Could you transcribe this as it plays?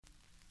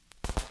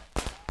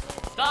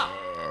Stop!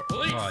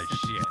 Police! Oh,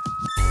 shit.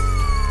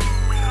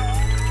 We have a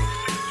multiple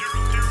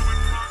 600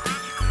 in progress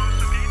for most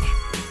of each.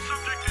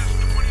 Subject is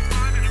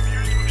 25 and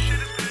appears to have shit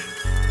his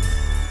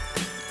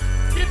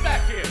pants. Get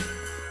back here!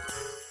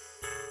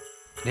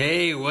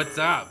 Hey, what's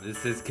up?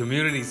 This is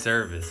Community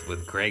Service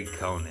with Craig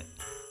Conant.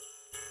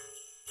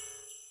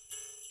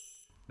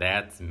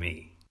 That's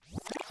me.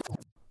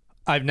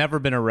 I've never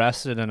been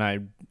arrested, and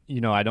I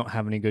don't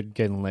have any good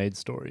getting laid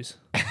stories.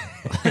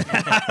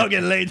 I don't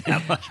get laid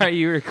that much. Are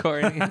you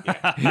recording?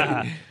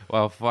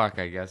 Well, fuck,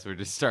 I guess we're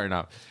just starting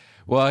off.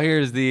 Well,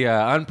 here's the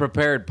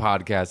Unprepared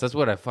Podcast. That's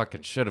what I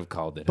fucking should have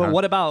called it. But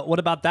huh? what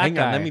about that Hang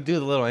guy? on, let me do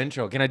the little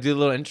intro. Can I do the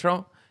little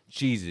intro?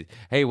 Jesus.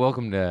 Hey,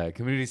 welcome to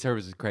Community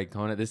Service with Craig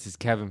Conant. This is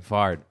Kevin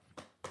Fard.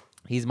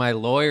 He's my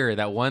lawyer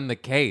that won the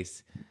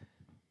case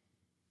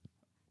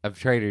of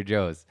Trader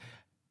Joe's.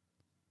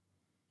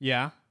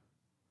 Yeah.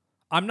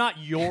 I'm not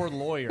your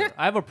lawyer.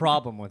 I have a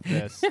problem with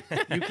this.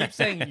 You keep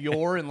saying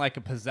 "your" in like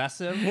a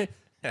possessive.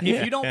 If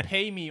you don't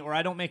pay me or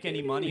I don't make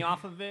any money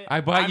off of it,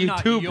 I bought I'm you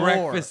not 2 your.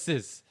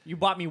 breakfasts. You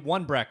bought me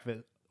one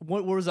breakfast.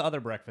 What was the other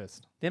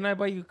breakfast? Didn't I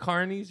buy you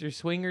Carnies or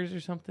Swingers or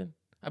something?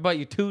 I bought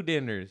you 2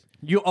 dinners.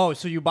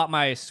 So you bought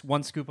my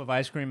 1 scoop of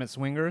ice cream at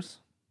Swingers?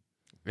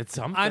 It's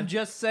something. I'm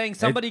just saying,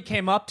 somebody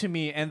came up to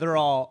me and they're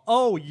all,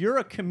 "Oh, you're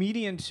a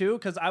comedian too?"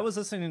 Because I was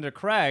listening to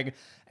Craig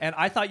and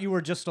I thought you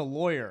were just a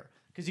lawyer.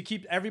 Because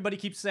everybody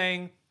keeps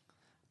saying,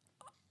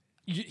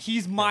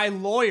 "He's my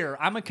lawyer.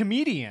 I'm a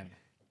comedian."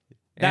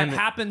 That And-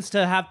 happens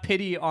to have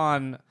pity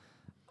on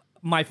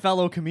my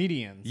fellow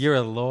comedians. You're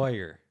a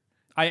lawyer.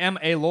 I am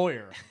a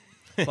lawyer,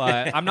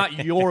 but I'm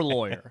not your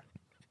lawyer.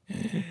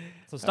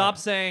 So stop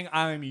saying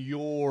I'm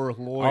your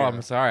lawyer. Oh,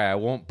 I'm sorry. I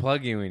won't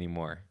plug you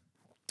anymore.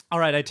 All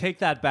right, I take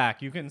that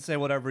back. You can say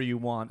whatever you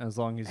want as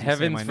long as you say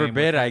Heavens my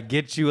forbid name. I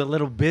get you a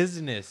little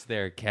business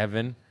there,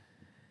 Kevin.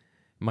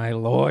 My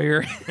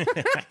lawyer.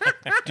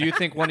 Do you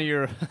think one of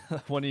your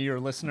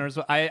listeners?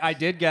 I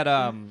did get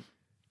a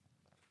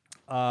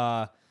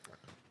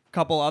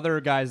couple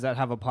other guys that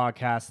have a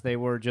podcast. They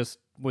were just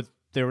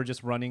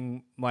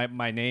running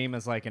my name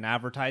as like an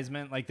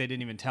advertisement. Like they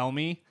didn't even tell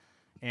me.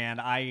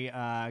 And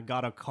I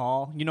got a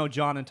call. You know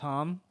John and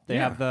Tom? They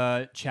Yeah. have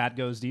the Chad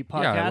Goes Deep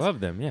podcast. Yeah, I love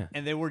them, yeah.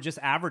 And they were just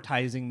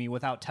advertising me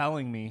without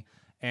telling me.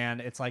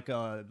 And it's like they're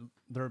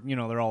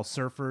all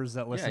surfers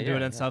that listen to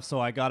it and stuff. So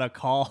I got a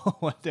call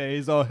one day.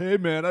 He's all, "Hey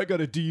man, I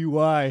got a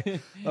DUI,"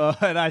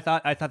 and I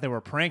thought they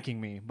were pranking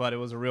me, but it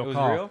was a real was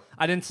call. real?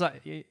 I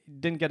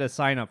didn't get a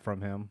sign up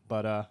from him,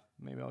 but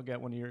maybe I'll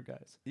get one of your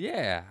guys.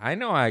 Yeah, I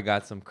know I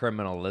got some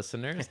criminal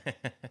listeners.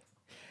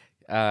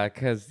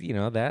 Because,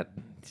 that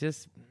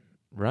just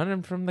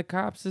running from the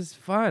cops is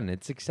fun.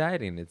 It's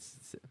exciting.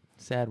 It's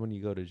sad when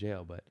you go to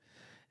jail, but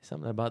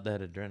something about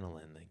that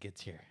adrenaline that gets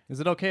here. Is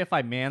it okay if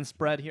I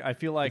manspread here? I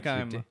feel like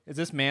Is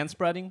this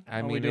manspreading? I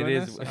Are we mean, doing it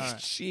is. this? All right.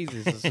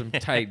 Jesus, those some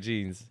tight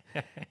jeans.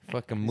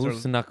 Fucking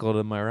moose knuckled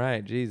to my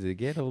right. Jesus,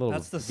 get a little.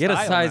 That's the Get a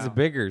style size now.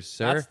 bigger,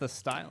 sir. That's the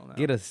style now.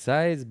 Get a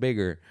size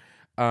bigger.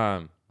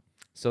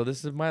 So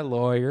this is my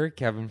lawyer,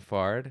 Kevin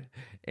Fard,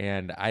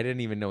 and I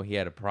didn't even know he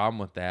had a problem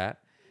with that.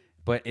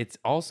 But it's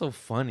also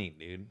funny,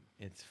 dude.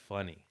 It's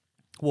funny.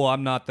 Well,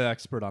 I'm not the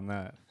expert on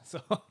that,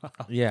 so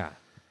Yeah.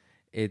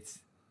 It's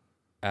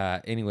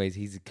anyways,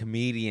 he's a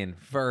comedian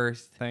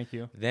first, thank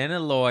you. then a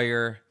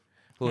lawyer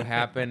who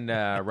happened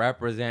to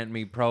represent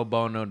me pro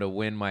bono to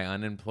win my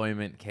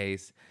unemployment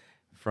case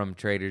from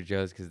Trader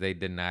Joe's because they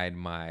denied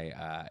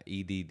my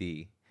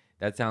EDD.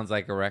 That sounds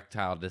like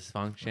erectile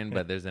dysfunction,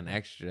 but there's an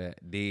extra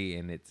D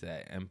and it's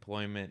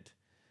employment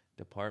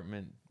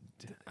department.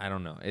 I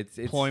don't know. It's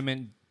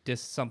Employment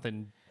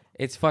something.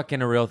 It's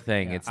fucking a real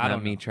thing. Yeah, it's I not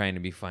don't me know. trying to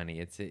be funny.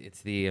 It's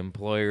the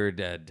employer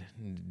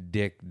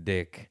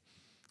dick,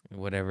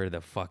 whatever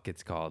the fuck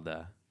it's called.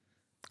 I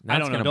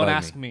don't know. Don't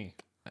ask me.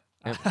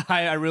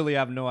 I really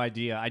have no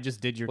idea. I just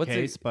did your What's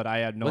case, but I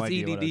had no What's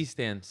idea. EDD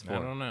stands for? I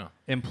don't know.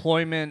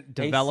 Employment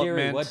Hey, development.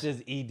 Siri, what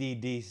does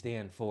EDD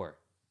stand for?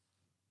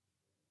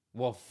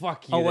 Well,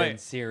 fuck you Oh, then,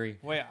 wait. Siri.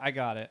 Wait, I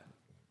got it.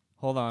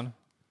 Hold on.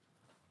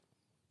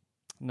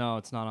 No,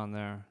 it's not on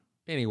there.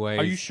 Anyways.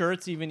 Are you sure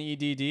it's even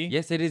EDD?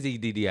 Yes, it is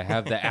EDD. I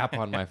have the app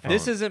on my phone.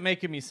 This isn't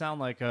making me sound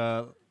like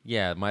a.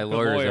 Yeah, my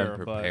lawyer's lawyer,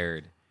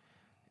 unprepared.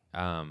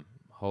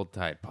 Hold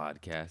tight,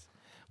 podcast.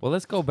 Well,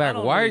 let's go back.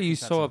 don't Why are really you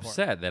think so that's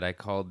upset that I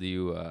called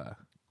you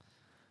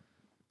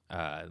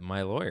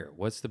my lawyer?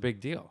 What's the big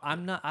deal?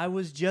 I'm not. I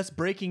was just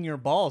breaking your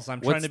balls. I'm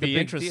trying What's to the be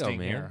big deal, interesting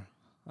man? here.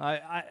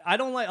 I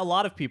don't like. A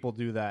lot of people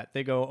do that.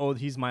 They go, "Oh,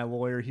 he's my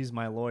lawyer. He's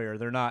my lawyer."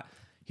 They're not.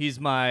 He's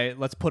my.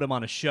 Let's put him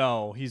on a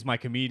show. He's my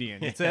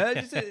comedian.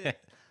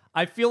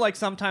 I feel like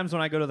sometimes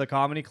when I go to the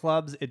comedy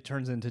clubs, it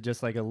turns into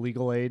just like a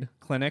legal aid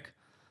clinic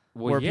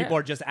Well, where yeah. people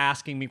are just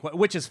asking me,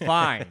 which is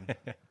fine.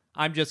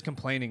 I'm just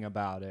complaining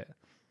about it.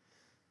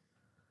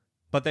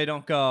 But they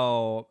don't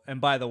go,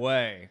 and by the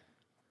way,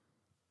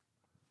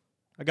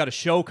 I got a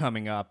show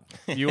coming up.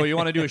 You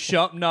want to do a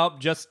show? Nope,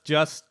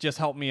 just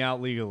help me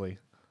out legally.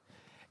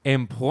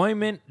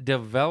 Employment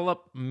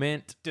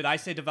Development Did I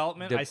say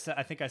development? I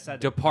think I said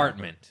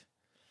Department.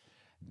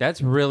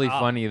 That's really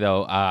funny,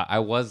 though. I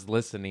was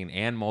listening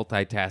and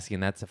multitasking.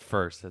 That's a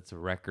first. That's a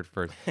record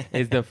first.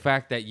 Is the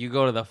fact that you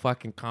go to the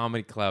fucking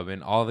comedy club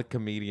and all the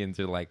comedians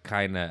are like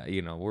kind of,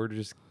 we're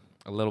just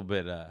a little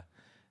bit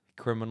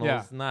criminals.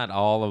 Yeah. Not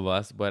all of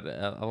us, but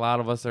a lot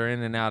of us are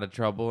in and out of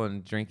trouble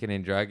and drinking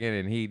and drugging,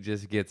 and he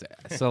just gets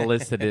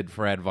solicited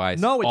for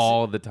advice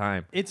all the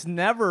time. It's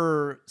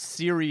never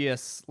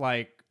serious.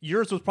 Like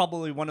yours was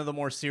probably one of the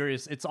more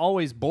serious. It's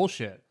always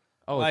bullshit.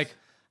 Oh, like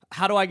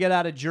how do I get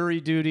out of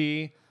jury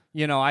duty?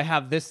 I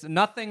have this.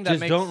 Nothing that just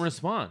makes. don't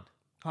respond.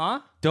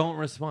 Huh? Don't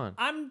respond.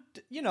 I'm.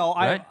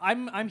 Right?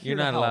 I'm here. You're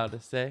not to help. allowed to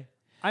say.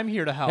 I'm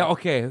here to help. Yeah,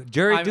 okay,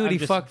 jury I'm duty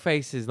just- fuck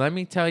faces. Let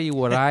me tell you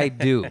what I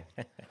do.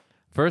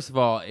 First of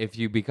all, if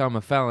you become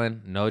a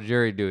felon, no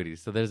jury duty.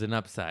 So there's an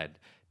upside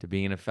to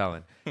being a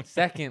felon.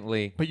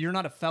 Secondly, But you're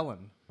not a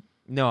felon.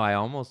 no, I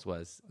almost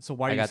was. So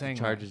why are I you got saying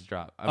the that? charges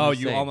dropped. I'm Oh,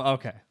 just you saying. almost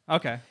okay.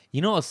 Okay.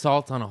 You know,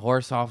 assault on a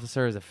horse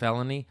officer is a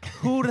felony.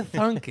 Who'd have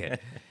thunk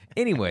it?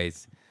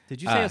 Anyways,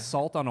 Did you say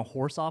assault on a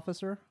horse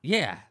officer?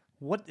 yeah.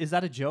 What is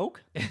that a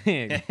joke?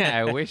 Yeah,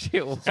 I wish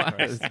it was.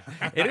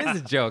 It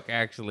is a joke,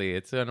 actually.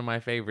 It's one of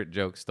my favorite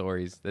joke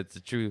stories. That's a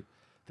true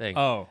thing.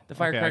 Oh, the okay,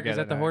 I firecrackers get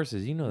at it the now.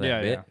 horses. You know that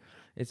Yeah, bit. yeah.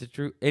 It's a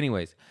true.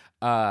 Anyways,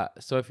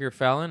 so if you're a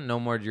felon, no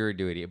more jury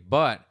duty.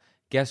 But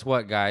guess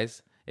what,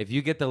 guys? If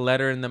you get the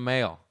letter in the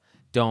mail,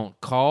 don't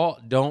call,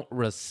 don't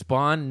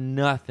respond,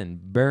 nothing.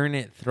 Burn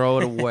it, throw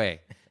it away.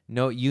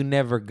 No, you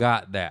never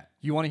got that.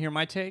 You want to hear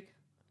my take?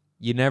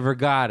 You never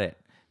got it.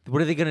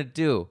 What are they gonna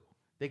do?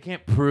 They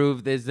can't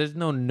prove this. There's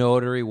no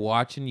notary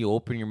watching you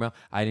open your mouth.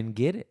 I didn't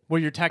get it.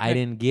 Well, I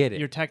didn't get it.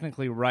 You're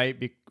technically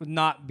right,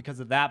 not because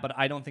of that, but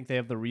I don't think they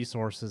have the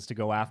resources to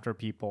go after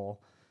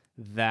people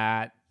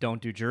that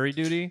don't do jury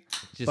duty.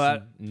 Just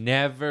but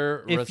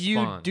never if respond.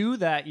 you do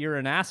that, you're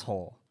an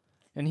asshole,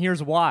 and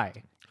here's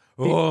why.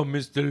 Oh,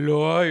 Mr.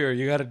 Lawyer,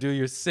 you got to do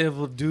your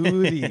civil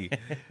duty.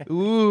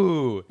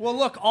 Ooh. Well,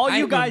 look, all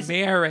you I'm guys,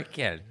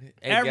 American.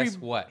 Hey, Every- guess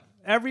what?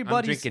 I'm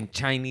everybody's. drinking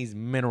Chinese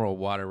mineral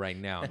water right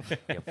now.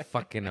 You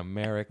fucking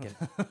American.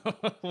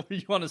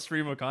 You want a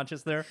stream of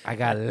conscious there? I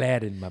got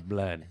lead in my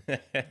blood.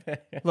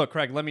 Look,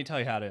 Craig, let me tell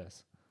you how it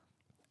is.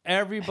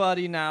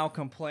 Everybody now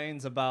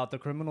complains about the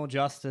criminal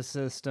justice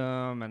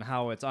system and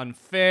how it's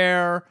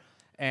unfair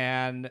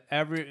and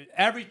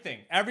everything.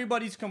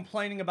 Everybody's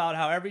complaining about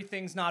how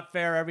everything's not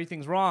fair,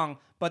 everything's wrong,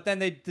 but then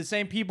the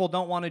same people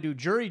don't want to do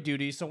jury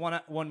duty, so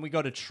when we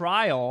go to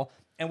trial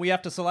and we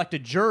have to select a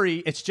jury,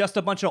 it's just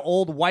a bunch of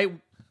old white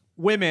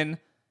women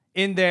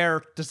in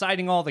there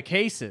deciding all the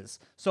cases.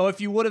 So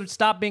if you would have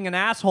stopped being an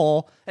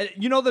asshole,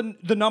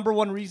 the number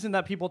one reason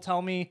that people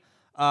tell me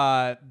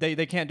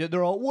they can't do it,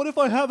 they're all, what if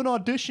I have an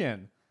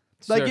audition?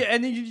 Like, Sure.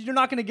 and then you're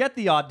not going to get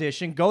the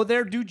audition. Go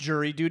there, do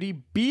jury duty,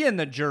 be in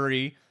the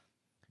jury,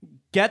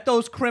 get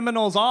those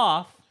criminals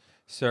off.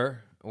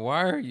 Sir,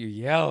 why are you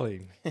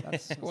yelling?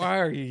 Why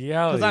are you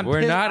yelling? 'Cause I'm We're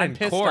pissed- not I'm in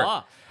pissed court.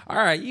 off. All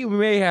right, you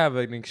may have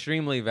an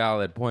extremely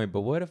valid point,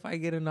 but what if I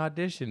get an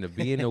audition to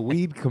be in a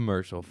weed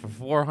commercial for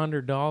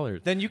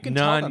 $400? Then you can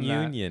tell them that.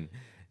 non-union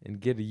and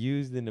get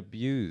used and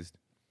abused.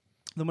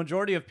 The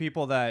majority of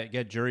people that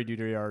get jury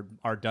duty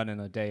are done in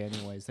a day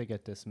anyways. They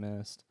get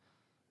dismissed.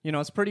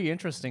 It's pretty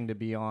interesting to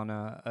be on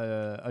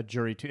a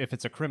jury too, if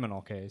it's a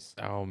criminal case.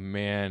 Oh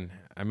man,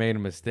 I made a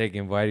mistake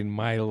inviting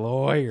my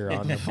lawyer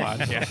on the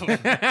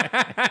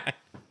podcast.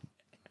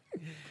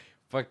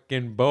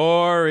 Fucking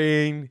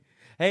boring.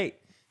 Hey.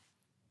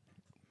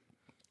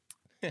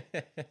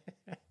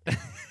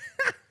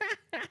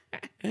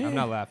 I'm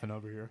not laughing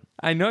over here.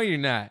 I know you're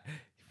not.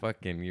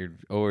 Fucking, you're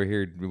over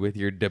here with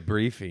your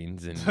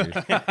debriefings and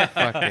your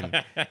fucking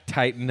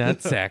tight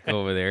nutsack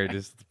over there,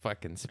 just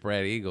fucking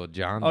spread eagle,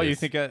 John. Oh, you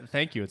think?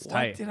 Thank you. It's What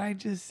tight. did I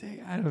just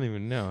say? I don't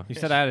even know. You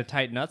said I had a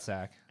tight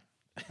nutsack,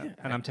 and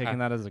I'm taking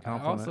that as a I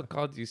compliment. also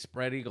called you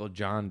spread eagle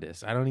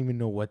jaundice. I don't even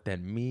know what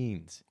that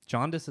means.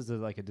 Jaundice is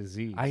like a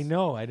disease. I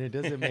know, and it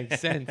doesn't make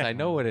sense. I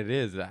know what it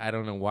is. I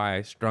don't know why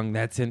I strung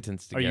that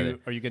sentence Are together.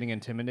 you getting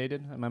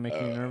intimidated? Am I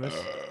making you nervous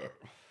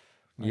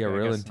Yeah, Okay, I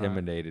real guess not.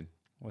 intimidated.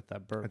 with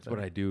that burp? That's what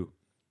I do.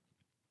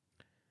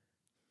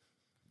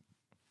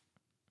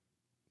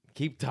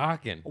 Keep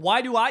talking.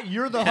 Why do I?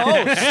 You're the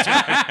host.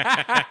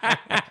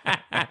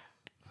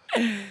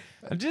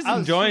 I'm just I was-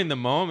 enjoying the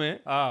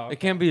moment. Oh, It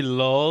can be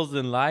lulls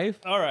in life.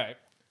 all right.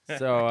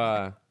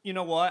 So, You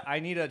know what? I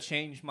need to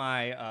change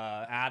my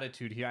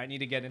attitude here. I need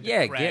to get into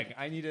Yeah, Craig.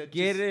 I need to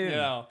get just, in. Get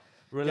more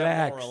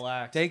relax.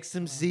 relaxed. Take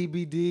some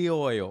CBD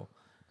oil.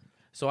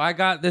 So I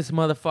got this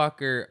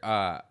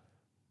motherfucker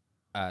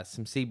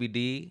some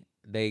CBD.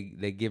 They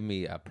give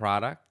me a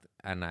product,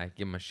 and I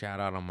give them a shout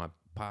out on my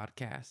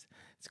podcast.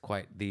 It's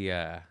quite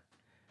the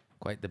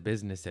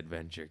business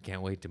adventure.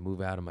 Can't wait to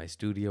move out of my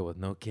studio with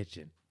no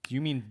kitchen. Do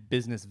you mean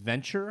business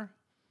venture?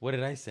 What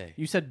did I say?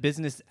 You said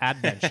business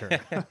adventure.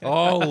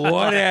 Oh,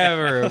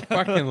 whatever.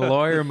 Fucking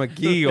lawyer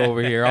McGee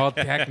over here, all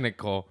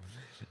technical.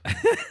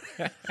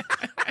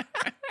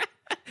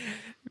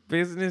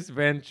 business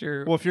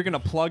venture. Well, if you're gonna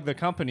plug the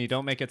company,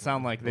 don't make it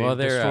sound like they Well,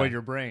 they're, destroyed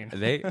your brain.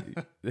 They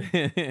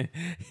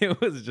it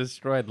was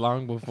destroyed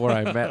long before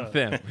I met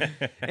them.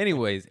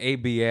 Anyways,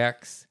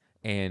 ABX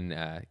and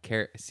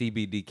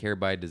CBD Care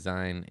by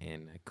Design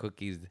and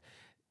cookies,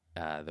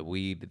 the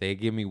weed. They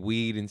give me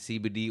weed and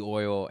CBD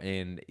oil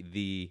and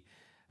the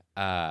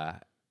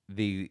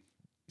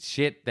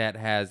shit that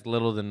has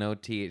little to no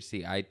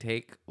THC I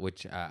take,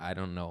 which I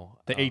don't know.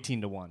 The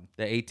 18-to-1.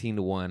 The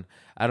 18-to-1.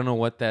 I don't know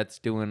what that's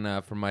doing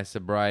for my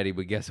sobriety,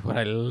 but guess what?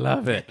 I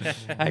love it.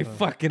 I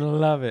fucking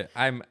love it.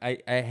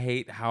 I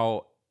hate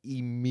how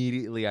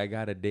immediately I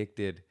got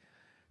addicted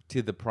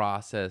to the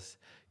process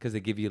because they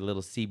give you a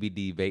little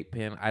CBD vape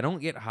pen. I don't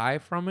get high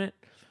from it,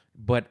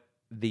 but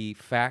the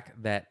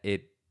fact that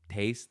it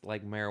tastes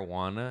like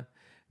marijuana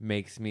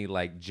makes me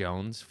like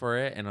Jones for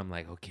it, and I'm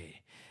like, okay.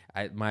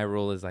 My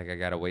rule is like I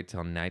gotta wait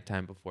till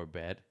nighttime before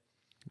bed,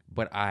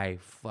 but I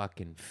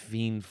fucking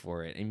fiend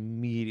for it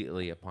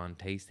immediately upon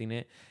tasting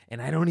it,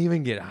 and I don't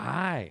even get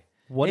high.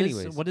 What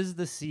Anyways, does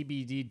the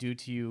CBD do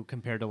to you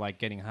compared to like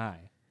getting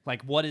high?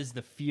 Like, what is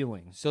the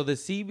feeling? so the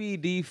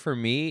CBD for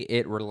me,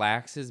 it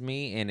relaxes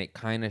me and it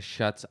kind of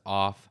shuts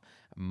off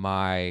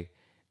my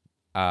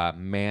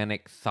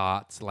manic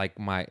thoughts, like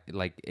my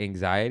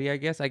anxiety. I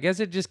guess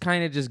it just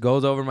kind of just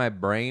goes over my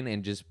brain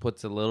and just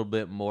puts a little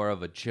bit more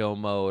of a chill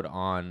mode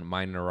on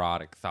my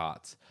neurotic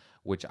thoughts,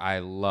 which I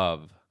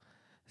love.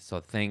 So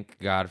thank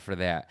God for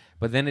that.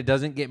 But then it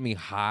doesn't get me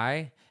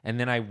high, and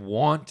then I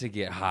want to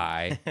get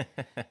high,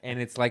 and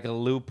it's like a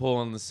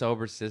loophole in the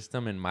sober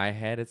system in my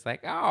head. It's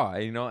like, oh,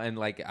 and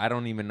like I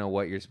don't even know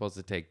what you're supposed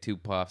to take 2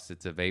 puffs.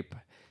 It's a vape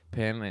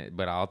pen,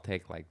 but I'll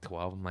take like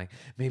 12. I'm like,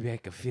 maybe I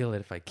could feel it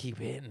if I keep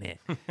hitting it.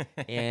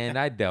 And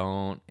I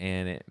don't,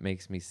 and it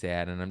makes me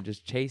sad, and I'm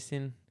just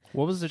chasing.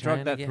 What was the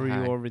Trying drug to that get threw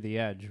high. you over the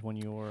edge when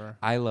you were...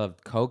 I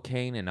loved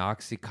cocaine and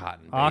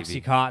Oxycontin,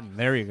 baby. Oxycontin.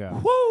 There you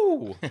go.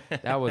 Woo!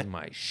 That was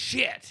my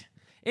shit.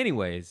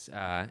 Anyways,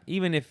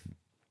 even if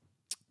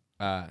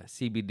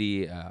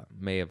CBD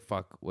may have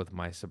fucked with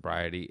my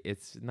sobriety,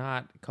 it's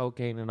not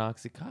cocaine and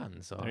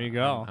Oxycontin. So There you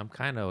go. I'm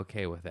kind of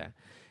okay with that.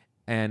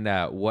 And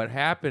what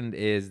happened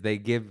is they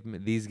give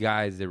these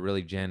guys, they're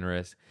really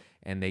generous,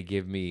 and they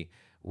give me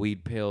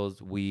weed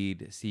pills,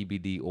 weed,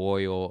 CBD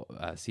oil,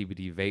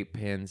 CBD vape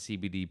pens,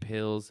 CBD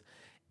pills.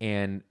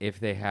 And if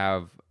they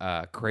have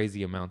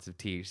crazy amounts of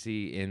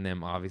THC in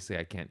them, obviously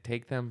I can't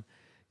take them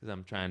because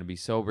I'm trying to be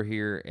sober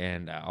here.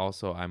 And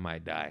also I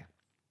might die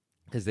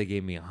because they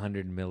gave me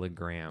 100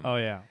 milligram Oh,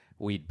 yeah.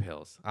 weed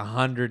pills.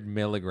 100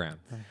 milligram.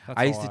 That's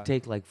I a used to lot.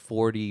 take like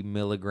 40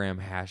 milligram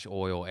hash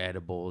oil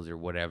edibles or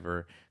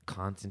whatever,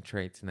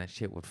 concentrates, and that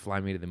shit would fly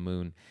me to the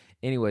moon.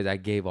 Anyways, I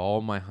gave all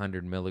my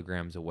 100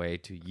 milligrams away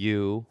to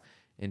you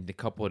and a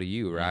couple to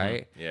you,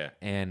 right? Yeah.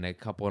 And a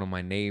couple to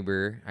my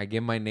neighbor. I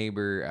give my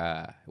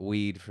neighbor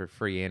weed for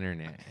free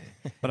internet.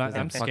 But I'm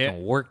I'm fucking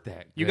scared. work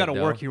that. You got got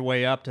to work your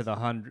way up to the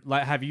 100.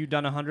 Like, have you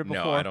done 100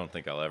 before? No, I don't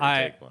think I'll ever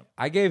I- take one.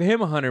 I gave him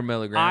 100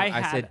 milligrams. I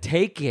I had- said,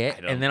 take it,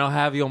 don't- and then I'll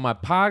have you on my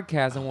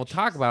podcast, and we'll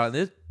talk about it.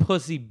 This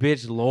pussy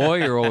bitch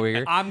lawyer over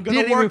here. I'm gonna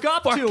didn't work even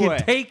up to fucking it.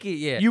 take it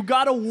yet. You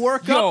got to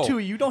work Yo. up to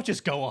it. You don't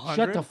just go 100.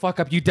 Shut the fuck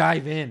up. You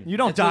dive in. You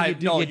don't That's what dive-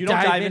 do. no, you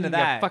don't dive into in,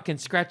 that. You fucking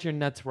scratch your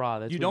nuts raw.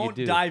 That's You what don't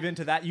you do. dive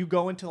into that. You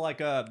go into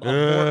like a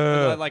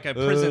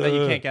prison that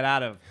you can't get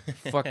out of.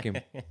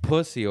 Fucking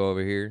pussy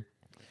over here.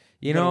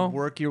 You gotta know?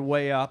 work your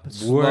way up.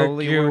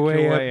 Slowly work your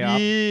way up.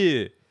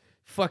 Yeah.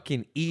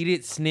 Fucking eat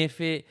it,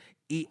 sniff it,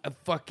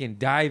 fucking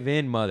dive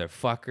in,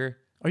 motherfucker.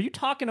 Are you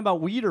talking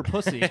about weed or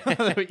pussy? Eat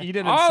it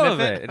and All sniff of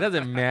it. It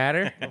doesn't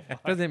matter. It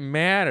doesn't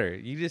matter.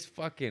 You just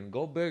fucking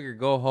go big or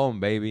go home,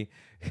 baby.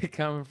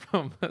 Coming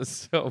from a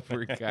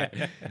sober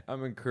guy,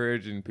 I'm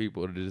encouraging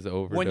people to just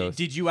overdose.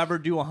 Did you ever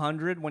do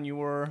 100 when you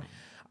were?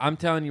 I'm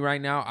telling you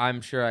right now,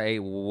 I'm sure I ate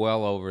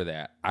well over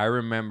that. I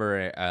remember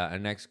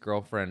an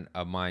ex-girlfriend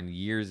of mine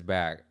years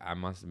back. I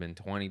must have been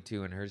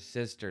 22, and her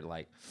sister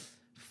like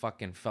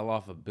fucking fell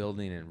off a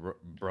building and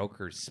broke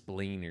her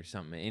spleen or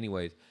something.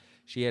 Anyways,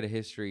 she had a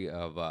history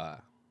of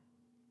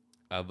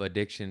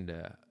addiction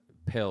to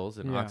pills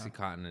and Yeah.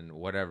 Oxycontin and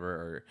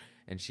whatever,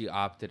 and she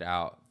opted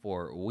out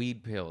for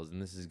weed pills,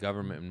 and this is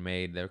government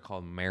made. They're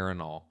called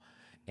Marinol,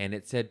 and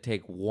it said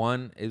take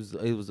one. It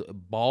was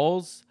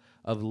balls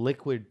of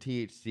liquid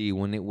THC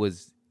when it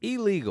was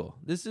illegal.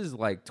 This is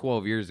like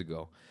 12 years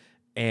ago,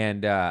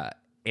 and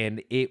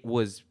it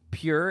was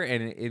pure.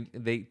 And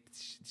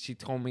she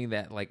told me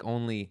that like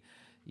only,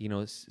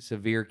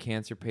 severe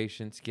cancer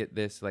patients get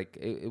this. Like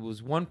it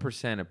was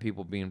 1% of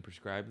people being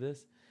prescribed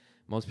this.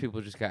 Most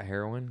people just got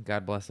heroin.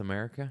 God bless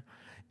America.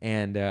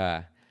 And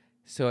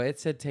so it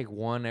said take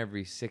one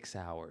every 6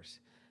 hours.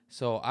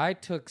 So I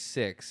took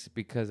 6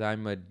 because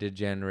I'm a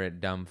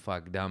degenerate, dumb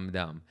fuck,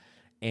 dumb.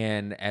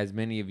 And as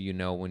many of you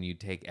know, when you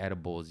take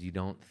edibles, you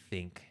don't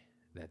think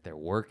that they're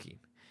working,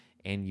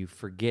 and you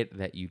forget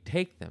that you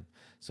take them.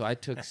 So I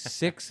took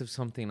 6 of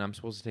something I'm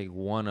supposed to take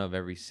 1 of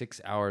every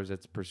 6 hours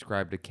that's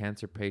prescribed to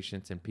cancer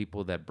patients and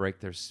people that break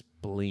their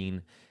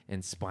spleen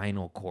and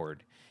spinal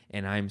cord.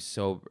 And I'm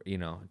sober,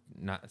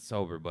 not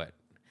sober, but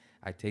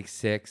I take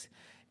 6,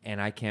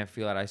 and I can't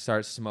feel it. I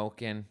start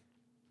smoking,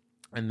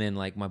 and then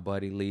like my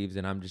buddy leaves,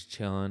 and I'm just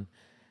chilling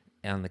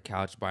on the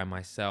couch by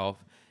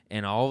myself,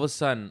 and all of a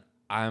sudden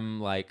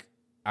I'm like,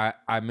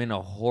 I'm in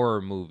a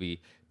horror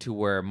movie to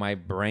where my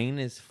brain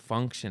is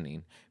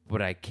functioning,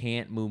 but I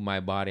can't move my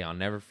body. I'll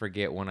never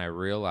forget when I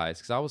realized,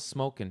 because I was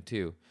smoking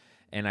too,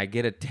 and I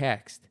get a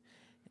text,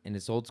 and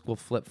it's old school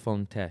flip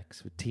phone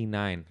text with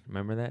T9.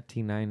 Remember that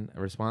T9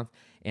 response?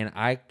 And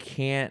I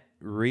can't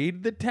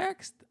read the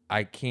text,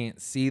 I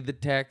can't see the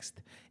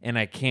text, and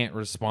I can't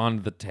respond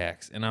to the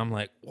text. And I'm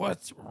like,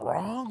 what's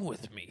wrong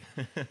with me?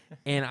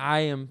 And I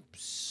am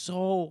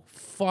so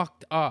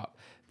fucked up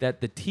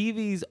that the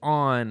TV's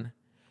on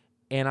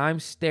and I'm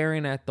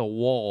staring at the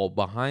wall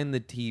behind the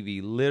TV,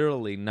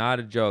 literally, not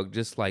a joke,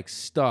 just like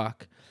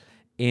stuck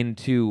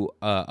into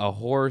a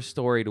horror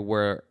story to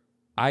where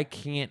I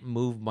can't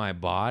move my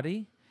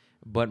body,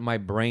 but my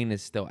brain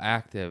is still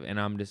active. And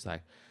I'm just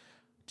like,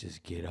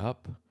 just get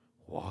up,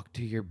 walk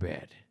to your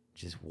bed.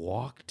 Just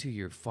walk to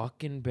your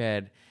fucking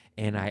bed.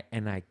 And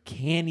I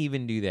can't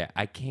even do that.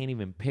 I can't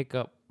even pick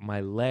up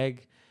my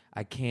leg.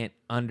 I can't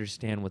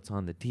understand what's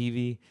on the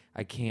TV.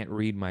 I can't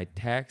read my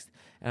text.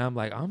 And I'm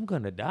like, I'm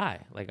going to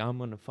die. Like, I'm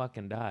going to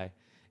fucking die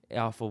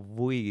off of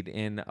weed.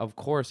 And, of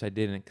course, I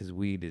didn't, because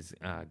weed is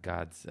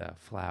God's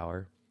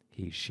flower.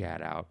 He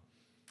shat out.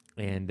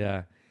 And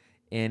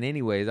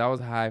anyways, I was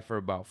high for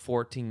about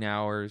 14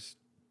 hours.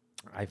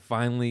 I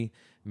finally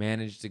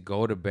managed to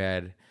go to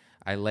bed.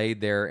 I laid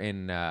there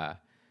in a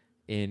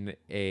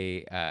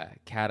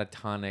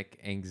catatonic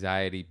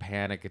anxiety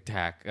panic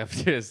attack of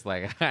just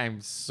like,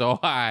 I'm so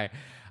high,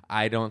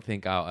 I don't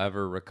think I'll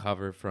ever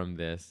recover from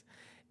this.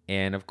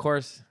 And of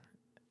course,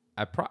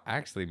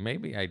 actually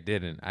maybe I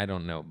didn't. I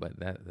don't know, but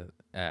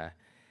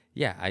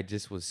yeah, I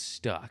just was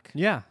stuck.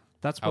 Yeah,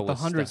 that's I what the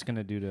was 100's stuck. going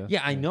to do to.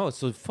 Yeah, I know.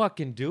 So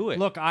fucking do it.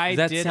 Look, Does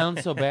that sound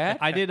so bad?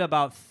 I did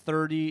about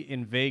 30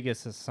 in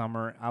Vegas this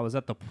summer. I was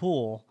at the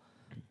pool,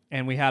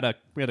 and we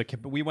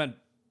went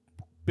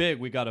big.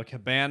 We got a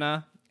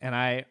cabana,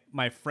 and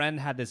my friend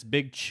had this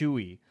big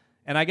Chewy,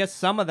 and I guess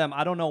some of them,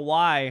 I don't know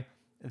why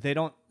they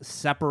don't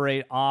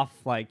separate off,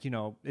 like, you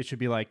know, it should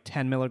be like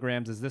 10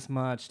 milligrams is this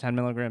much, 10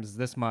 milligrams is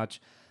this much,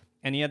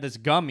 and he had this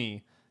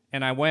gummy,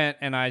 and I went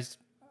and I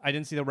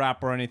didn't see the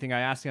wrapper or anything.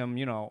 I asked him,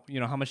 you know,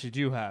 how much did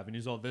you have? And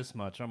he's all, this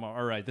much. I'm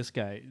all right. This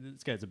guy's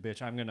a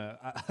bitch.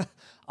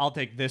 I'll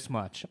take this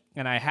much.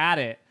 And I had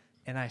it,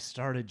 and I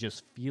started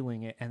just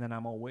feeling it, and then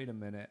I'm all, wait a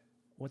minute,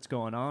 what's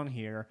going on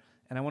here?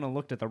 And I went and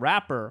looked at the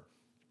wrapper,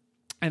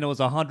 and it was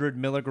 100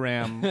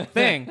 milligram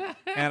thing,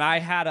 and I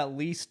had at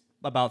least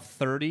about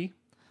 30.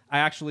 I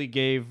actually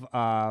gave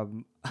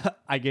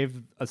I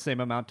gave the same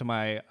amount to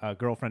my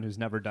girlfriend who's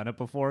never done it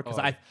before, because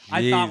I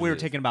thought we were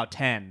Jesus. taking about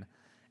 10,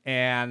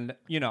 and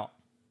you know,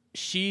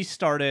 she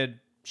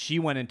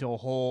went into a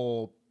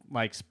whole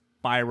like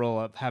spiral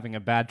of having a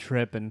bad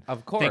trip and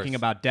Of course. thinking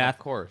about death. Of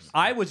course.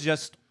 I was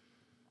just,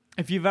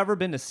 if you've ever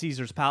been to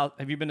Caesar's Palace,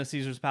 have you been to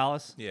Caesar's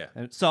Palace? Yeah.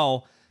 And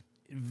so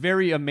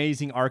very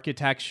amazing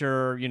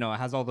architecture. You know, it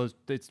has all those.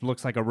 It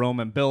looks like a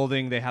Roman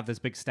building. They have this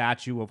big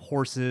statue of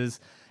horses,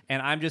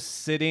 and I'm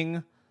just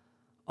sitting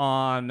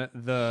on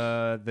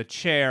the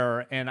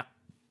chair, and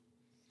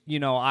you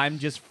know, I'm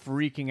just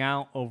freaking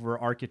out over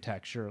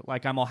architecture.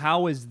 Like, I'm all,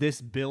 how is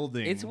this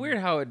building? It's weird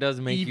how it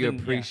does make you Even-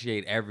 yeah.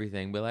 appreciate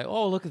everything. But like,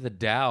 oh, look at the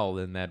dowel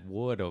in that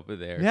wood over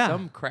there. Yeah.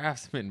 Some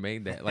craftsman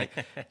made that. Like,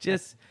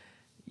 just,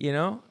 you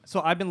know,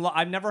 So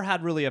I've never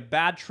had really a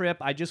bad trip.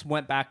 I just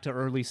went back to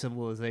early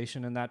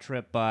civilization in that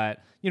trip,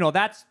 but you know,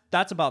 that's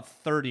about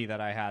 30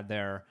 that I had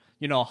there.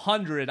 You know,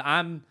 100,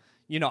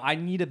 I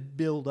need to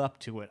build up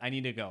to it. I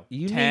need to go.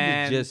 you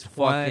 10, need to just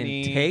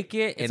 20. fucking take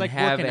it It's and like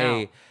have working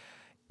a out.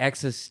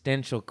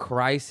 existential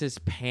crisis,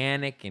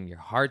 panic, and your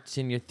heart's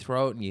in your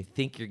throat, and you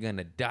think you're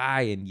gonna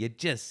die, and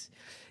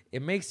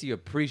it makes you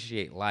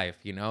appreciate life.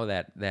 You know,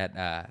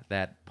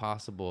 that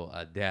possible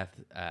death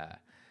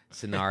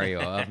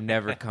scenario of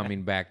never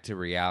coming back to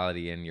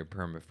reality and your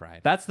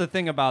permafried. That's the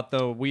thing about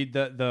the weed,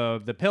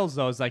 the pills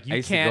though, is like you I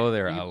used can't to go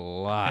there you, a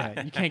lot.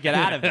 yeah, you can't get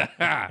out of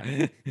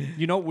it.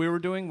 You know what we were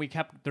doing?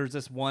 There's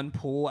this one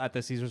pool at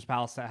the Caesar's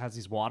Palace that has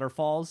these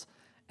waterfalls,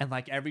 and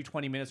like every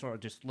 20 minutes or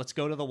just let's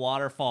go to the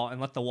waterfall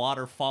and let the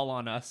water fall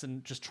on us,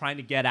 and just trying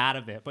to get out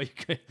of it, but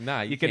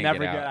Nah, you can can't never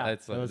get out.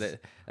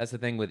 That's the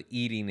thing with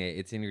eating it.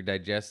 It's in your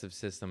digestive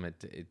system.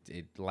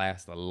 It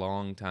lasts a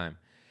long time.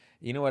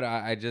 You know what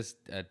I just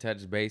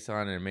touched base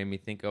on, and it made me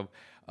think of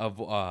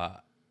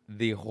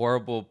the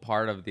horrible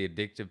part of the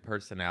addictive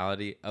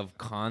personality of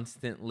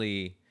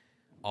constantly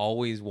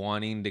always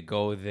wanting to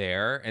go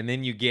there, and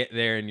then you get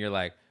there and you're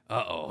like,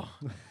 uh-oh,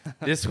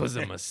 this was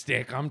a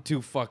mistake. I'm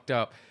too fucked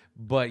up.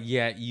 But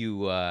yet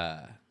you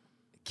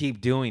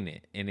keep doing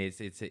it, and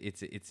it's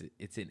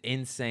an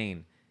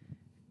insane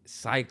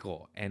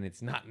cycle, and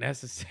it's not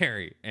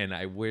necessary. And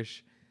I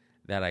wish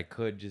that I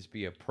could just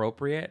be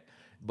appropriate.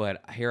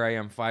 But here I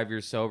am 5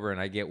 years sober, and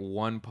I get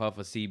one puff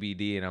of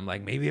CBD, and I'm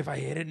like, maybe if I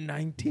hit it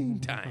 19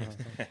 times,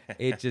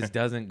 it just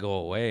doesn't go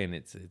away, and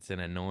it's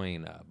an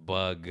annoying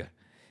bug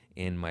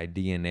in my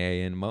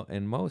DNA and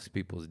in most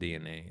people's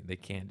DNA. They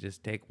can't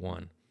just take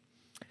one.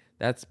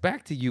 That's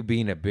back to you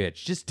being a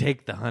bitch. Just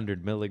take the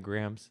 100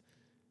 milligrams.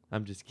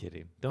 I'm just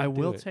kidding. Don't I do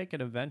will it. take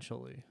it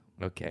eventually.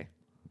 Okay.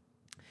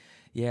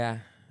 Yeah,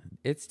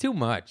 it's too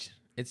much.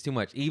 It's too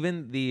much.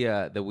 Even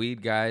the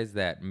weed guys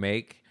that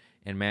make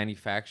and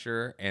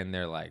manufacture, and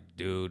they're like,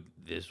 dude,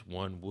 this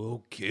one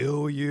will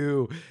kill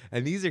you.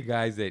 And these are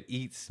guys that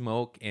eat,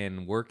 smoke,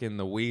 and work in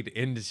the weed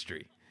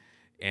industry.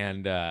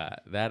 And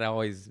that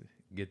always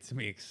gets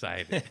me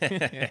excited.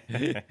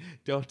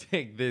 Don't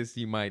take this,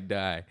 you might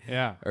die.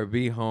 Yeah. Or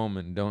be home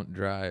and don't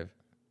drive.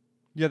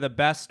 Yeah, the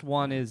best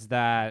one is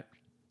that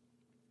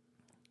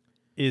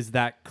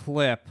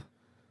clip.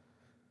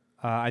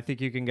 I think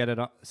you can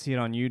see it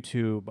on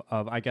YouTube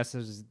of, I guess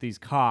there's these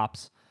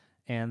cops,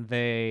 and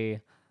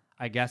they,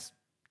 I guess,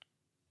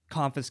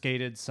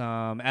 confiscated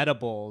some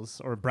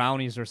edibles or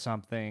brownies or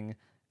something,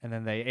 and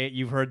then they ate.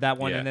 You've heard that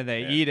one, Yeah, and then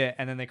they yeah. eat it,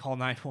 and then they call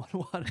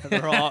 911, and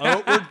they're all,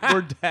 oh,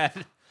 we're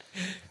dead.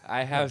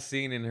 I have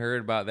seen and heard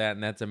about that,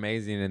 and that's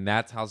amazing, and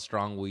that's how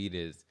strong weed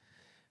is.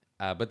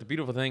 But the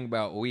beautiful thing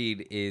about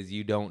weed is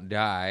you don't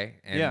die,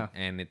 and, Yeah.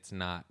 and it's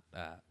not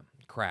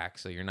crack,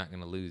 so you're not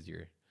going to lose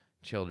your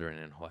children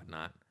and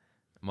whatnot,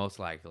 most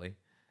likely,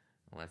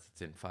 unless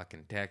it's in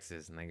fucking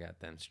Texas, and they got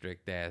them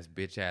strict-ass,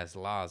 bitch-ass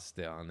laws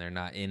still, and they're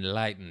not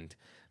enlightened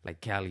like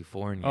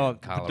California Oh,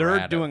 and Colorado.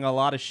 they're doing a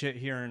lot of shit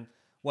here, and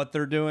what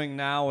they're doing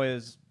now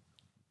is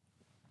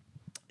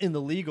in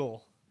the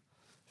legal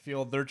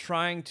field, they're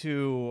trying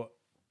to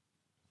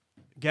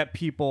get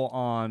people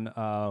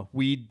on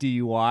weed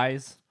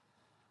DUIs.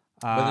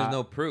 But there's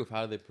no proof.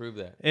 How do they prove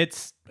that?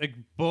 It's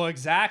well,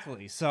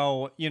 exactly.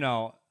 So,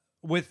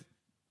 with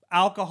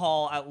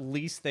alcohol, at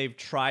least they've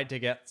tried to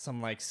get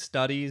some like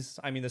studies.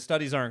 I mean, the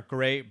studies aren't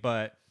great,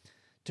 but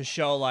to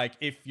show like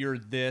if you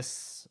have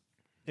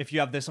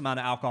this amount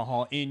of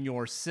alcohol in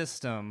your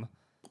system,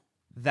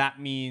 that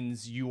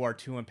means you are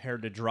too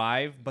impaired to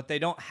drive. But they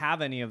don't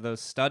have any of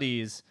those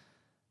studies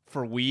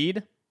for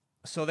weed.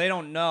 So they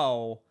don't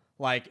know,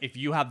 like, if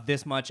you have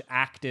this much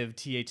active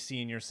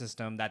THC in your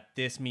system, that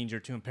this means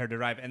you're too impaired to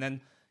drive. And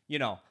then,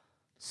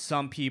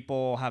 some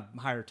people have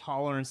higher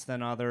tolerance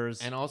than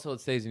others. And also, it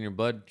stays in your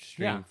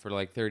bloodstream Yeah. for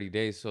like 30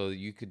 days, so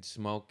you could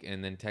smoke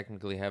and then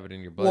technically have it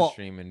in your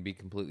bloodstream and be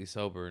completely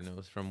sober, and it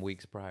was from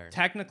weeks prior.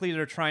 Technically,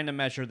 they're trying to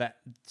measure that.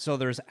 So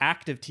there's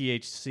active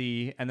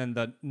THC, and then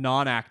the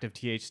non-active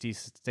THC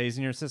stays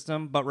in your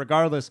system. But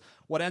regardless,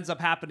 what ends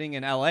up happening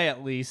in LA,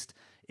 at least,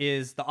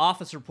 is the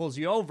officer pulls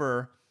you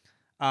over,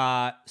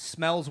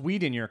 smells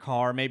weed in your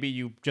car. Maybe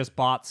you just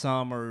bought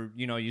some, or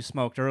you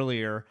smoked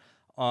earlier,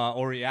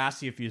 or he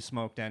asks you if you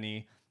smoked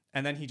any,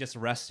 and then he just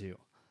arrests you.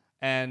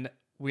 And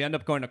we end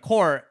up going to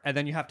court, and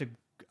then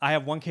I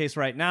have one case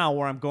right now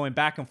where I'm going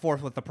back and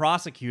forth with the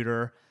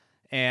prosecutor,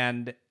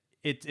 and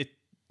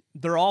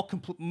they're all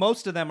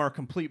most of them are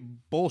complete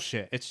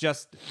bullshit. It's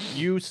just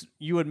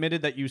you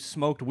admitted that you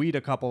smoked weed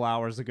a couple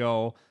hours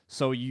ago,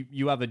 so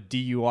you have a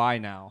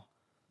DUI now.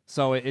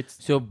 So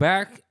So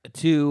back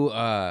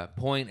to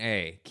point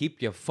A.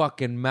 Keep your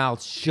fucking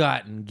mouth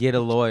shut and get a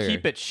lawyer.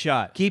 keep it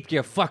shut. Keep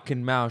your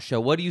fucking mouth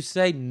shut. What do you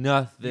say?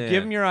 Nothing.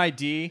 Give them your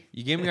ID.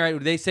 You give me your.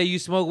 They say you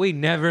smoke weed.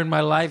 Never in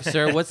my life,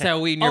 sir. What's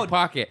that weed in your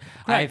pocket?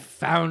 I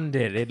found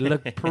it. It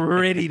looked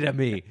pretty to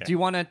me. Do you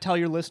want to tell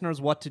your listeners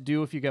what to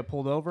do if you get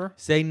pulled over?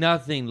 Say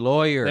nothing,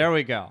 lawyer. There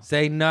we go.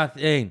 Say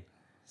nothing.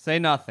 Say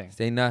nothing.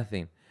 Say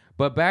nothing.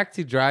 But back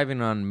to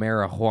driving on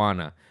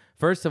marijuana.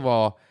 First of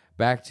all,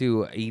 back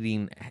to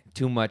eating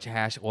too much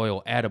hash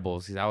oil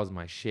edibles, because that was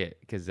my shit.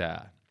 Because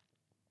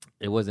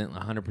it wasn't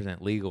 100%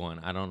 legal, and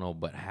I don't know,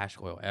 but hash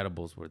oil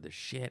edibles were the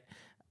shit.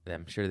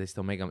 I'm sure they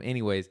still make them.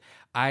 Anyways,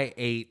 I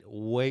ate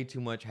way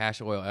too much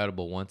hash oil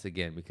edible once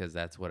again, because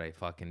that's what I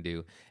fucking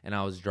do. And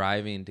I was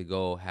driving to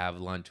go have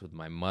lunch with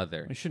my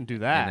mother. You shouldn't do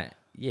And that.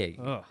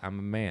 yeah, I'm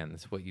a man.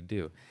 That's what you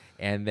do.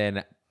 And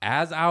then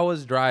as I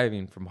was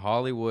driving from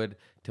Hollywood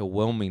to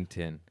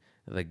Wilmington,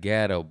 the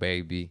ghetto,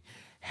 baby,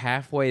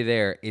 halfway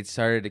there, it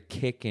started to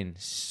kick in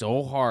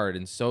so hard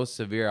and so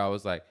severe. I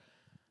was like,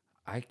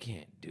 I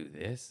can't do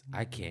this.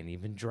 I can't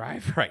even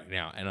drive right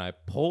now. And I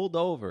pulled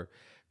over,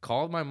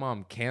 called my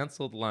mom,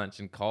 canceled lunch,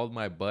 and called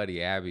my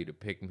buddy Abby to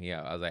pick me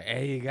up. I was like,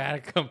 hey, you got to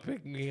come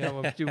pick me up.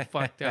 I'm too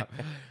fucked up.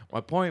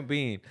 My point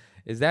being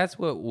is that's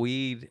what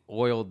weed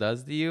oil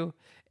does to you.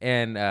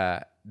 And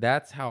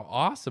that's how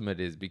awesome it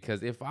is,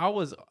 because if I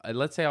was,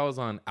 let's say I was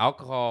on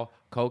alcohol,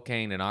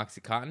 cocaine, and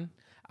Oxycontin,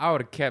 I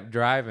would have kept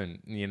driving,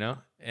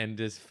 and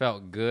just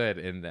felt good.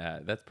 And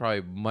that's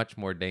probably much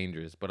more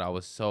dangerous. But I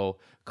was so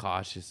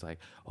cautious, like,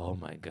 oh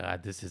my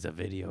God, this is a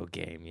video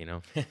game,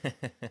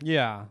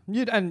 Yeah.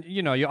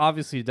 You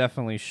obviously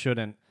definitely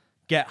shouldn't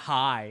get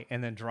high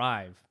and then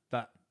drive.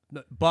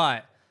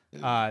 But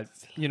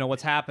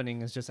what's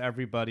happening is just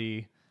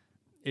everybody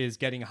is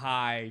getting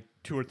high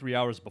 2 or 3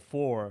 hours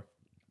before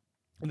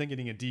and then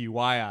getting a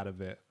DUI out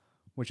of it,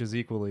 which is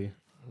equally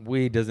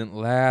Weed doesn't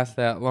last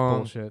that long.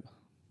 bullshit.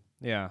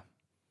 Yeah.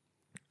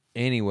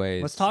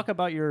 Anyways. Let's talk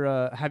about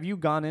your have you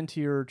gone into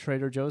your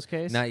Trader Joe's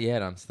case? Not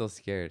yet. I'm still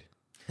scared.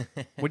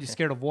 What are you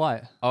scared of?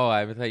 What? Oh,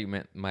 I thought you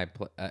meant my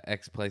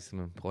ex place of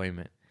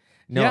employment.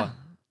 No, Yeah.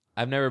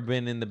 I've never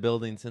been in the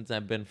building since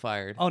I've been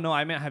fired. Oh no,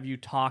 I meant have you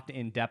talked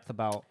in depth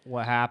about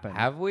what happened?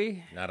 Have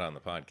we? Not on the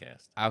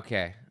podcast.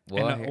 Okay.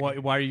 Well,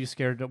 And, why are you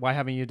scared? Why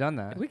haven't you done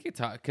that? we could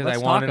talk because Let's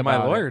I talk wanted my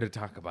about lawyer it. to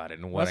talk about it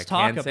and what Let's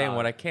I can talk say and about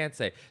what it. I can't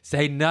say.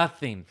 Say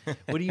nothing.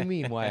 What do you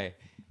mean? Why?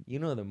 You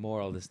know the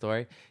moral of the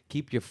story.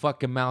 Keep your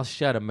fucking mouth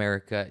shut,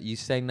 America. You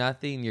say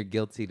nothing, you're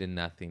guilty to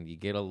nothing. You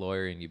get a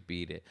lawyer and you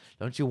beat it.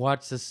 Don't you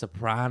watch The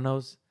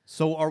Sopranos?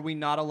 So are we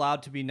not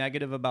allowed to be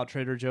negative about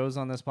Trader Joe's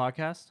on this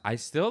podcast? I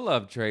still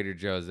love Trader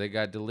Joe's. They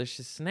got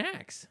delicious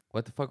snacks.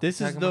 What the fuck? This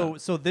we is talking the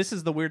about? so this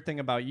is the weird thing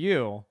about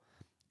you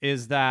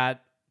is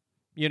that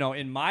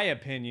in my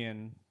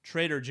opinion,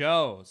 Trader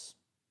Joe's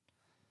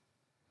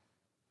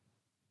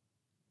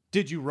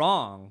did you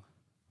wrong,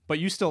 but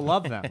you still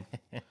love them.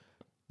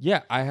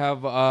 Yeah, I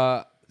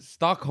have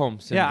Stockholm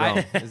Yeah,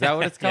 syndrome. Is that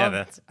what it's Yeah, called?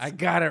 that's- I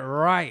got it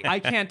right. I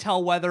can't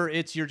tell whether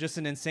you're just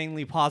an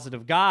insanely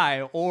positive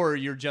guy or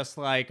you're just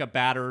like a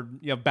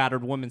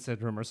battered woman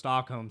syndrome or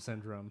Stockholm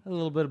syndrome. a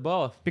little bit of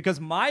both. Because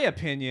my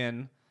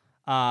opinion,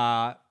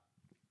 am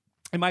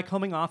I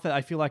coming off?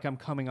 I feel like I'm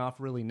coming off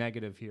really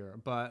negative here,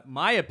 but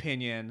my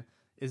opinion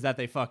is that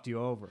they fucked you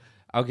over.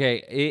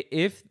 Okay,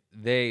 if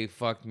they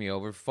fucked me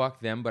over, fuck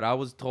them. But I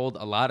was told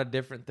a lot of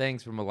different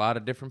things from a lot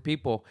of different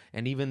people,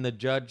 and even the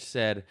judge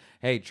said,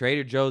 "Hey,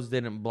 Trader Joe's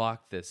didn't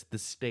block this. The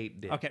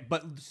state did." Okay,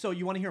 but so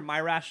you want to hear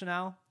my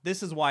rationale?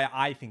 This is why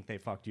I think they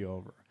fucked you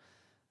over.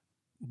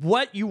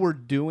 What you were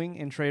doing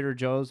in Trader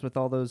Joe's with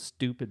all those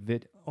stupid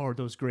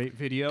those great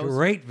videos.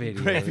 Great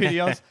video. Great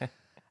videos.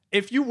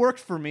 If you worked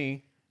for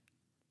me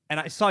and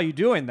I saw you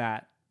doing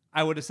that,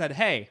 I would have said,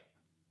 "Hey,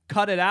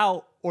 cut it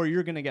out or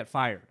you're going to get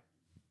fired."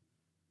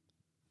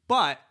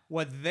 But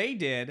what they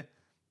did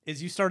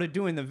is you started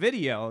doing the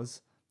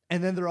videos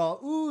and then they're all,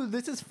 "Ooh,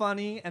 this is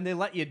funny." And they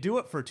let you do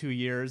it for 2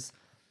 years.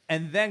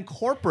 And then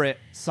corporate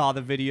saw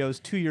the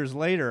videos 2 years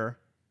later.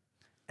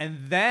 And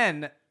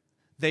then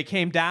they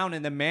came down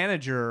and the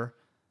manager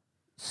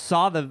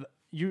saw are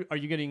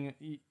you getting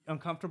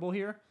uncomfortable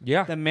here?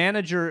 Yeah. The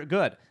manager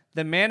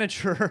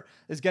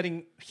is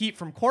getting heat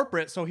from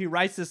corporate. So he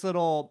writes this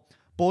little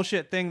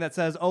bullshit thing that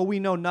says, "Oh, we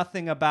know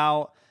nothing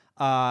about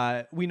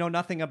we knew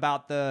nothing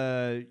about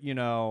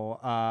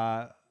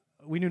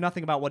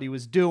what he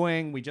was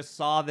doing. We just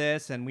saw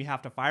this and we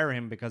have to fire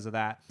him because of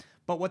that."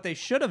 But what they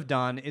should have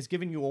done is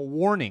given you a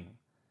warning.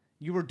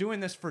 You were doing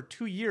this for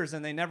 2 years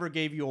and they never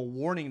gave you a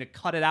warning to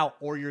cut it out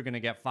or you're going to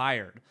get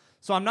fired.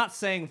 So I'm not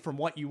saying from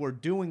what you were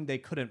doing they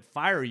couldn't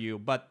fire you,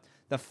 but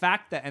the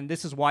fact that, and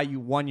this is why you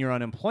won your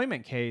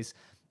unemployment case,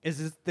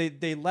 is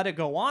they let it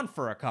go on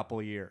for a couple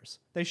years.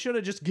 They should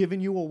have just given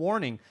you a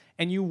warning.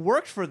 And you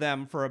worked for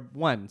them for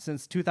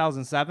since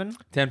 2007?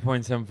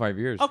 10.75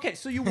 years. Okay,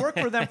 so you worked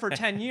for them for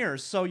 10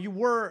 years. So you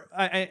were,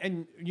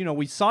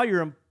 we saw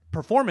your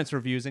performance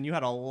reviews, and you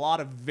had a lot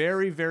of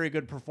very, very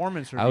good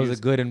performance reviews. I was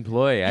a good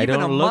employee. I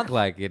Even don't a look month-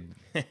 like it,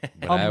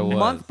 but I a was.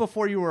 month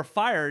before you were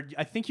fired.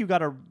 I think you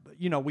got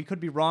we could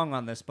be wrong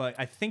on this, but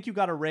I think you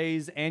got a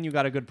raise and you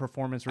got a good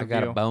performance I review.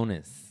 got a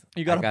bonus.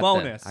 You got I a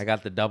bonus. I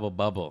got the double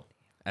bubble,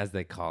 as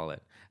they call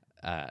it.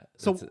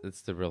 So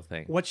it's the real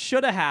thing. What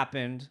should have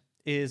happened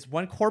is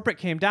when corporate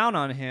came down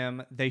on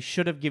him, they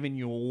should have given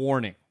you a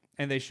warning.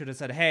 And they should have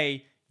said,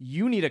 "Hey,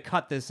 you need to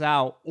cut this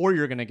out or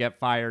you're going to get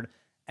fired,"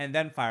 and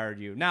then fired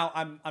you. Now,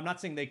 I'm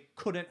not saying they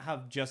couldn't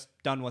have just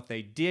done what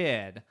they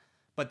did,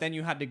 but then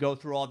you had to go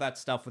through all that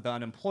stuff with the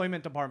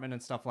unemployment department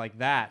and stuff like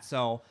that.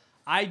 So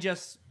I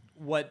just,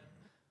 what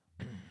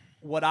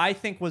I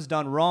think was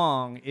done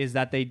wrong is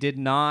that they did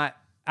not,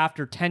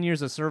 after 10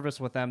 years of service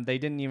with them, they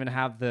didn't even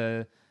have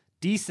the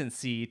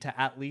decency to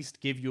at least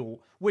give you,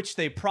 which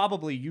they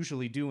probably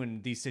usually do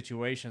in these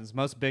situations.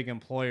 Most big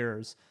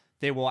employers,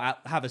 they will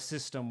have a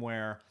system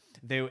where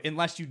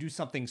unless you do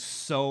something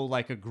so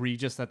like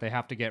egregious that they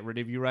have to get rid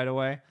of you right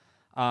away,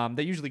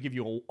 they usually give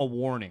you a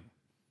warning.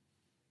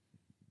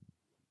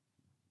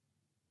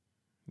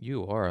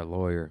 You are a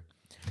lawyer.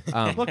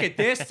 Look at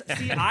this.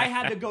 See, I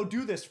had to go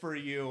do this for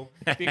you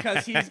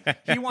because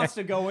he wants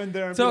to go in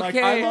there and It's be like,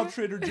 okay. "I love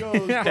Trader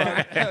Joe's,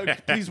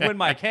 but please win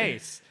my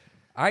case."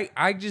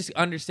 I just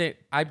understand.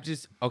 I'm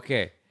just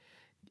okay.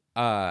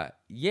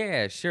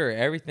 Yeah, sure.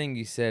 Everything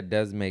you said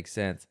does make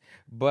sense,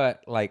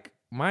 but like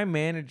my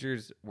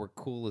managers were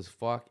cool as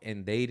fuck,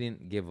 and they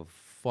didn't give a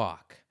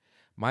fuck.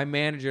 My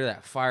manager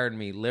that fired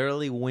me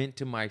literally went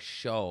to my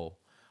show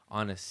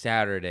on a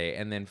Saturday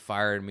and then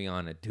fired me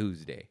on a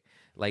Tuesday.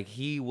 Like,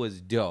 he was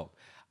dope.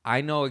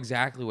 I know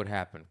exactly what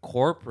happened.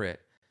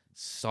 Corporate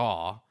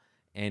saw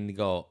and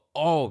go,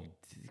 "Oh,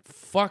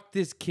 fuck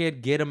this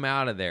kid, get him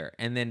out of there."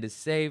 And then to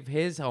save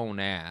his own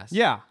ass,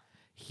 Yeah.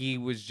 he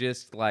was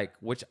just like,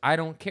 which I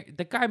don't care.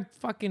 The guy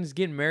fucking is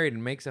getting married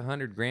and makes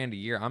 $100,000 a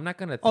year. I'm not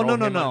gonna throw Oh, no,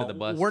 him under the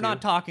bus. We're too.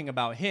 not talking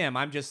about him.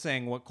 I'm just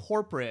saying what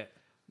corporate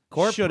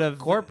should have.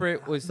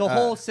 Corporate was The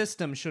whole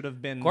system should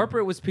have been.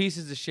 corporate was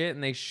pieces of shit,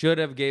 and they should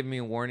have gave me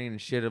a warning and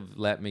should have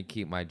let me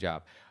keep my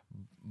job.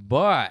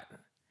 But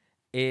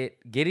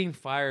getting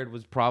fired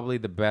was probably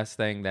the best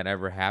thing that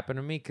ever happened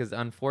to me, because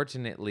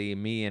unfortunately,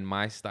 me and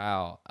my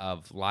style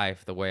of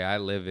life, the way I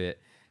live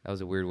it, that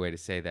was a weird way to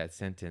say that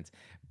sentence,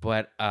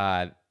 but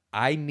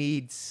I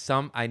need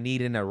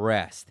an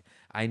arrest.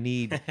 I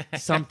need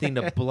something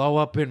to blow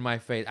up in my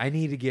face. I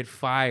need to get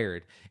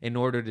fired in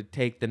order to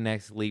take the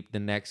next leap,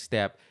 the next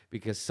step,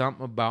 because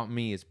something about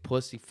me is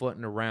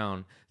pussyfooting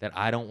around that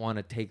I don't want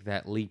to take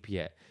that leap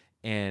yet.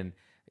 And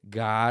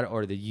God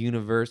or the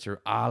universe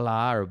or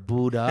Allah or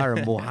Buddha or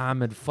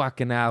Muhammad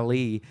fucking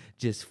Ali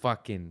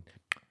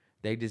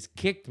they just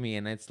kicked me,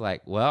 and it's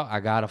like, well,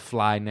 I gotta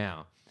fly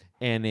now.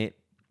 And it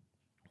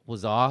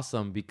was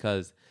awesome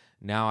because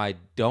now I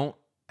don't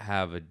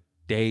have a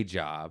day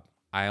job.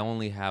 I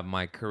only have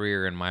my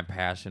career and my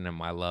passion and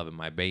my love and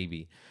my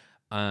baby.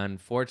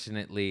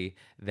 Unfortunately,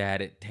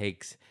 that it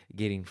takes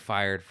getting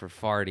fired for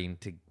farting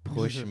to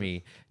push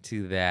me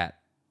to that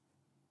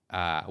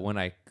when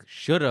I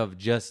should have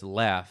just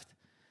left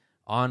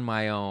on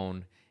my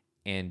own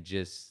and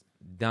just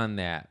done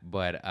that.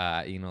 But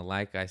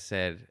like I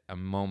said a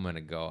moment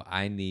ago,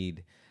 I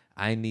need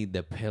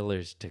the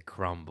pillars to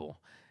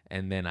crumble,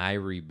 and then I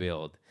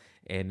rebuild.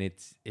 And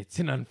it's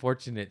an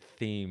unfortunate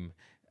theme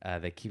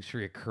that keeps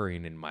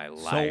reoccurring in my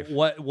life.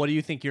 So what do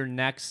you think your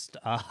next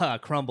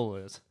crumble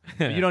is?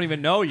 You don't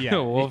even know yet.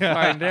 We'll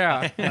find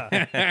out.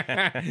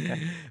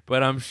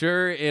 But I'm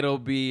sure it'll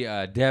be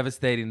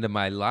devastating to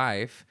my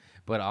life,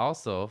 but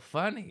also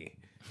funny.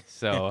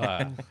 So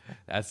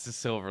that's the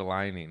silver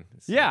lining.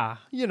 So, Yeah,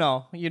 you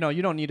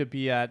don't need to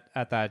be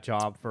at that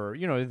job for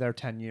their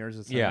 10 years.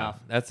 It's enough.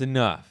 That's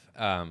enough.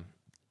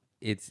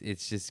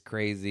 It's just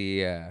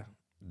crazy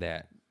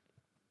that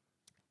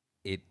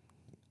it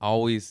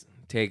always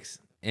takes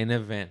an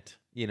event,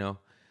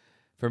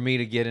 for me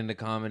to get into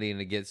comedy and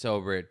to get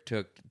sober. It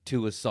took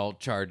 2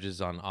 assault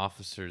charges on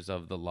officers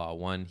of the law,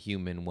 1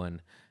 human,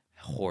 1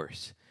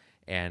 horse,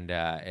 and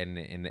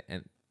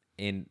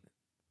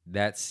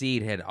that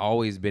seed had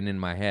always been in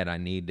my head. I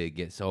need to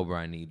get sober.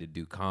 I need to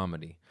do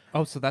comedy.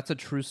 Oh, so that's a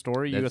true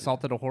story? You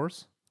assaulted a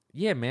horse?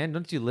 Yeah, man.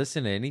 Don't you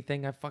listen to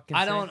anything I fucking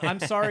say? I don't. I'm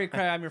sorry,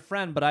 Craig. I'm your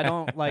friend, but I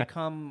don't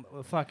come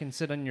fucking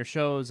sit on your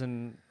shows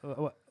and.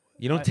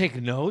 You don't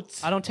take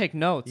notes? I don't take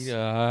notes.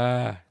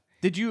 Yeah.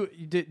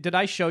 Did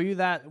I show you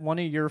that one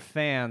of your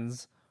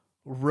fans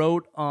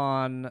wrote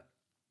on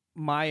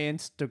my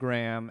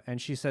Instagram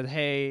and she said,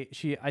 "Hey,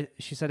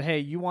 she said, hey,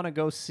 you want to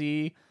go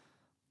see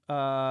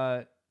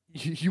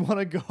you want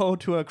to go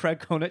to a Craig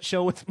Conant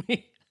show with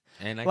me?"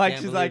 And I Like,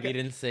 can't she's believe like, you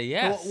didn't say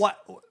yes.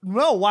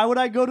 No, why would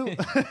I go to?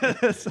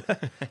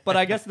 But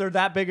I guess they're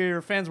that big of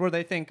your fans where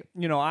they think,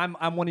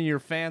 I'm one of your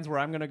fans where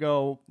I'm gonna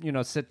go,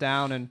 sit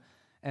down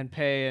and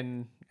pay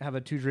and have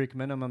a 2-drink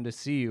minimum to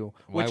see you,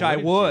 Why which I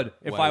wouldn't would you?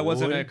 if Why I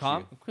wasn't a wouldn't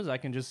comic, you? because I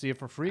can just see it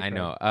for free. I Craig.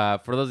 know.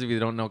 For those of you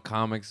that don't know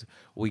comics,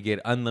 we get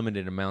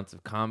unlimited amounts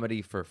of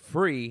comedy for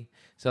free.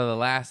 So the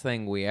last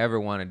thing we ever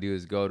want to do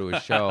is go to a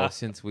show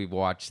since we've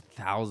watched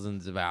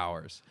thousands of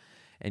hours.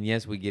 And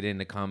yes, we get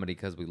into comedy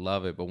because we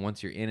love it. But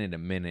once you're in it a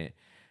minute,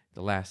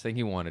 the last thing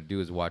you want to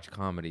do is watch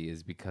comedy,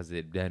 is because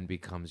it then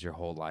becomes your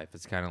whole life.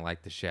 It's kind of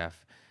like the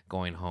chef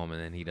going home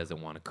and then he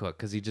doesn't want to cook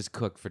because he just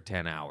cooked for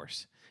 10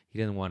 hours. He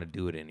doesn't want to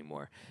do it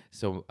anymore.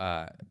 So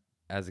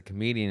as a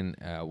comedian,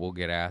 we'll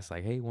get asked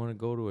like, "Hey, you want to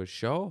go to a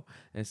show?"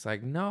 And it's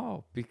like,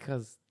 no,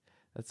 because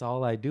that's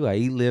all I do. I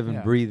eat, live,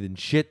 and breathe and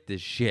shit this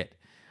shit.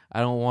 I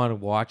don't want to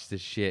watch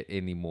this shit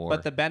anymore.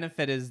 But the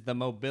benefit is the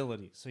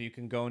mobility. So you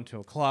can go into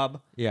a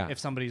club. Yeah. If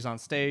somebody's on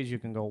stage, you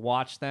can go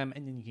watch them,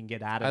 and then you can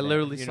get out of I there.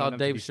 literally You saw don't have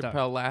to Dave be stuck.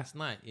 Chappelle last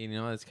night.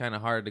 It's kind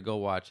of hard to go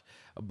watch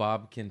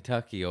Bob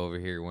Kentucky over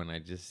here when I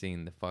just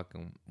seen the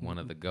fucking one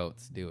of the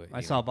goats do it.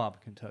 I saw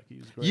Bob Kentucky. He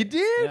was great. You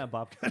did? Yeah,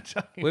 Bob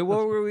Kentucky. Wait,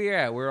 where were we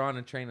at? We're on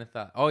a train of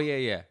thought. Oh,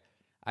 yeah.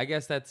 I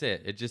guess that's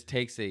it. It just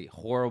takes a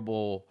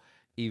horrible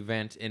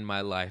event in my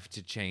life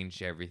to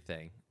change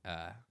everything.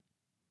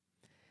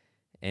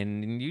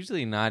 And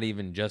usually not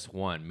even just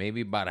one,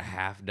 maybe about a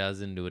half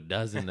dozen to a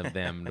dozen of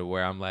them to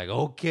where I'm like,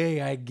 okay,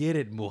 I get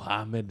it,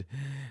 Muhammad.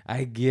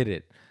 I get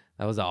it.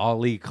 That was an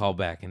Ali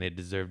callback, and it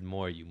deserved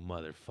more, you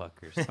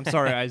motherfuckers. I'm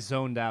sorry, I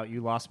zoned out. You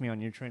lost me on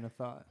your train of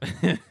thought.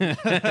 Wasn't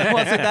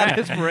that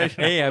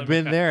inspirational? Hey, I've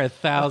been there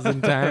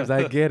 1,000 times.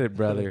 I get it,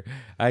 brother.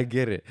 I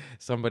get it.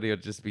 Somebody will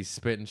just be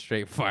spitting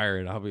straight fire,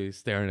 and I'll be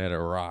staring at a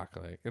rock,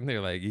 and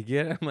they're like, "You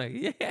get it?" I'm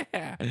like,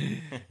 "Yeah."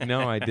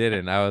 No, I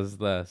didn't. I was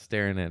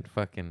staring at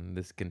fucking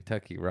this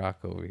Kentucky rock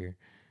over here.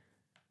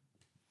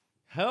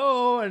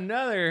 Oh,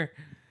 another.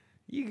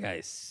 You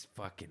guys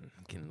fucking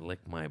can lick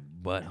my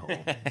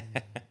butthole.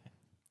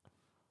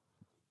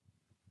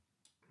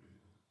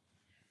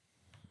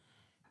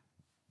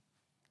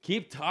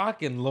 Keep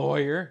talking,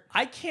 lawyer.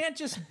 I can't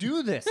just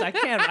do this. I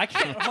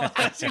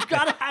can't. You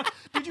gotta have.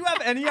 Did you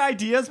have any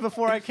ideas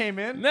before I came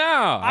in? No,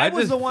 I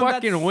was just the one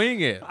fucking that's-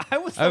 wing it. I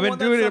was the I've been one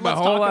that doing said, it my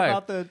 "Let's whole talk life.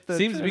 about the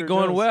Seems to be Trader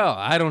going Joe's." well.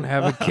 I don't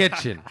have a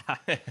kitchen.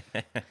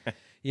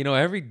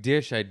 Every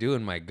dish I do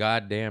in my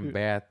goddamn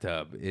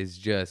bathtub is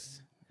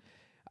just.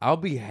 I'll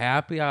be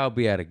happy. I'll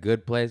be at a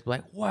good place.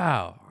 Like,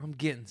 wow, I'm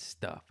getting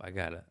stuff. I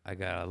got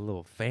a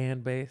little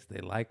fan base.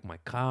 They like my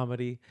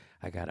comedy.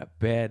 I got a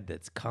bed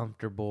that's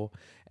comfortable.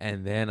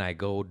 And then I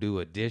go do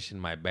a dish in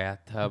my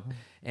bathtub,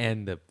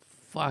 and the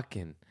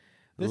fucking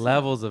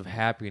levels of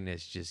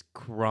happiness just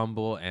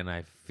crumble, and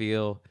I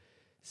feel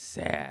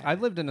sad. I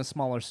lived in a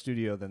smaller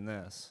studio than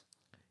this.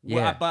 Yeah.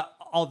 Well, but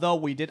although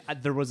we did,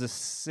 there was a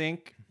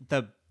sink.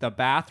 The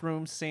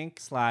bathroom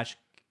sink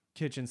 /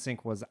 kitchen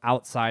sink was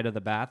outside of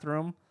the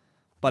bathroom,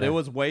 but it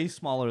was way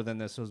smaller than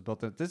this was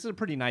built in. This is a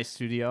pretty nice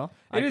studio.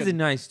 It is a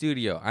nice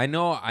studio. I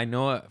know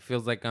it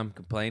feels like I'm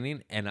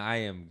complaining, and I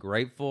am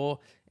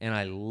grateful, and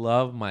I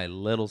love my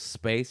little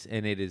space,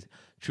 and it is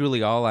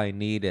truly all I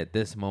need at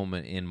this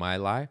moment in my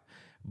life.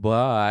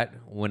 But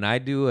when I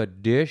do a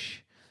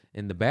dish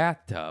in the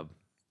bathtub,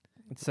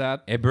 It's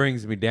sad. it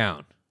brings me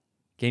down.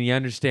 Can you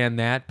understand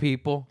that,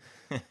 people?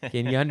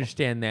 Can you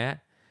understand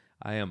that?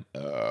 I am.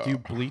 Do you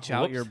bleach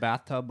out your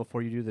bathtub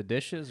before you do the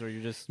dishes, or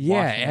you just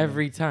Yeah, washing them?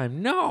 every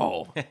time.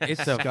 No,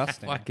 it's a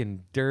Disgusting.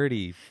 fucking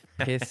dirty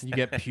piss. You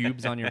get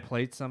pubes on your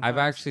plate sometimes. I've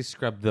actually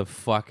scrubbed the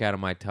fuck out of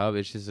my tub.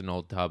 It's just an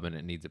old tub and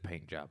it needs a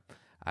paint job.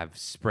 I've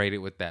sprayed it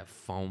with that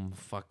foam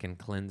fucking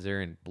cleanser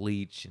and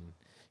bleach and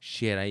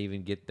shit. I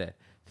even get the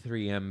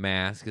 3M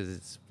mask because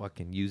it's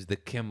fucking used the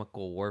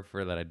chemical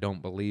warfare that I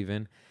don't believe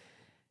in.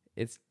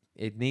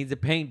 It needs a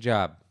paint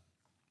job.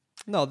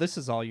 No, this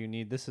is all you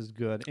need. This is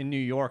good. In New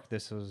York,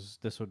 this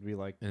would be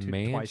like In twice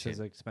Mansion. as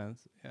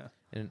expensive. Yeah.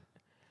 And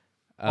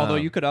Although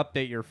you could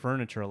update your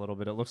furniture a little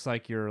bit. It looks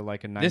like you're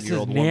like a 90-year-old this is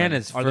woman.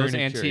 Nana's Are furniture. those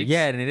antiques?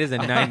 Yeah, and it is a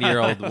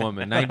 90-year-old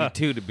woman,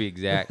 92 to be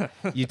exact.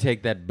 You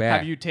take that back.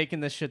 Have you taken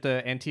this shit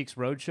to Antiques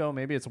Roadshow?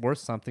 Maybe it's worth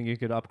something. You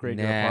could upgrade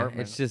your Nah,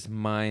 apartment. it's just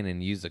mine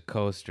and use a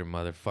coaster,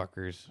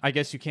 motherfuckers. I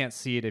guess you can't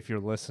see it if you're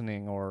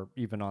listening or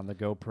even on the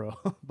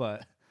GoPro,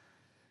 but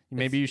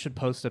maybe you should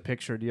post a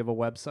picture. Do you have a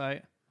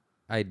website?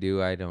 I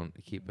do. I don't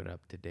keep it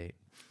up to date.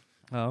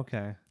 Oh,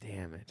 okay.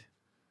 Damn it.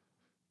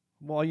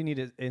 Well, all you need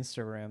is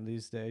Instagram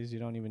these days. You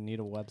don't even need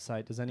a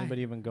website. Does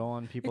anybody even go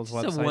on people's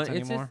It's just websites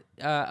it's anymore?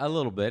 just, a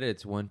little bit.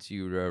 It's once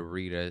you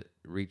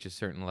reach a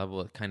certain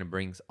level, it kind of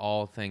brings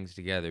all things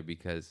together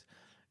because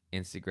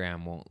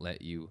Instagram won't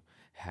let you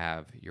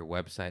have your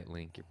website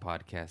link, your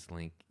podcast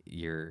link,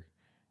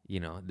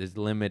 there's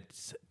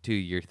limits to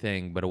your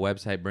thing, but a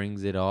website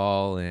brings it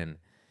all in.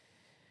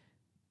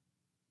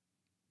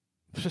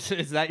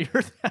 Is that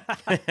your?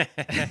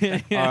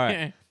 All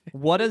right.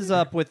 What is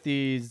up with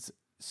these?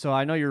 So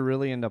I know you're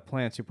really into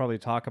plants. You probably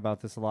talk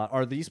about this a lot.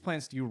 Are these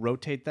plants? Do you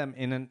rotate them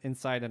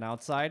inside and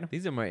outside?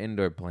 These are my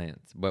indoor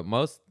plants, but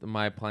most of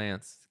my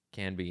plants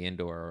can be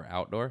indoor or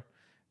outdoor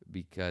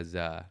because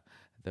the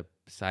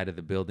side of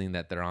the building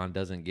that they're on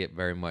doesn't get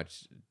very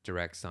much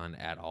direct sun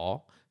at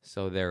all.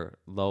 So they're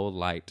low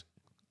light.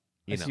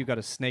 I see you got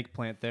a snake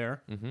plant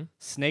there. Mm-hmm.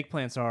 Snake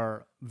plants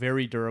are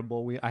very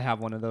durable. I have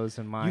one of those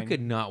in mine. You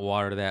could not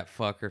water that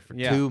fucker for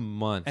Yeah. 2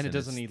 months, And it it's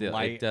doesn't need still-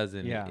 light. It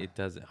doesn't. Yeah. It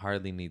doesn't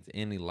hardly needs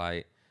any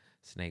light.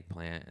 Snake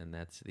plant, and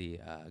that's the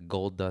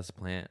gold dust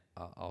plant,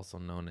 also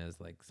known as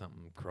like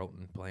something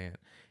croton plant,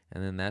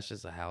 and then that's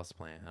just a house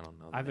plant. I don't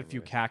know. the I have a name few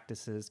of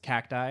it.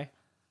 cacti,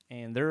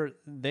 and they're I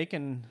a just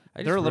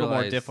little more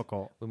realized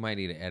difficult. We might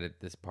need to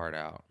edit this part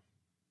out.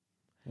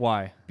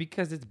 Why?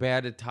 Because it's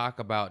bad to talk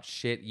about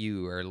shit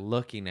you are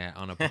looking at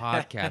on a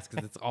podcast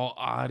because it's all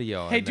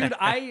audio. Hey, and dude,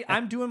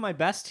 I'm doing my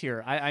best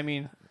here. I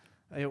mean,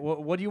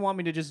 what do you want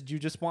me to do you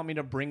just want me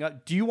to bring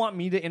up? Do you want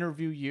me to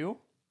interview you?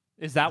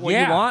 Is that what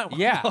yeah, you want?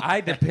 yeah,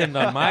 I depend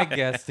on my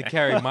guests to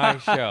carry my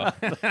show.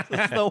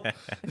 So,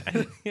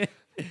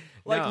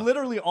 like No.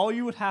 literally, all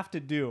you would have to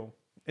do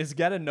is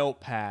get a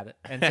notepad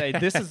and say,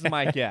 "This is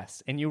my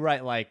guest," and you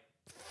write like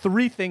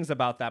 3 things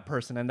about that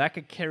person, and that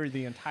could carry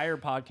the entire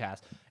podcast.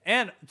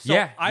 And so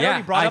I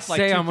already brought up like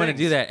say 2 I'm going to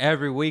things. do that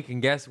every week,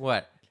 and guess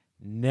what?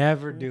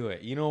 Never do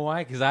it. You know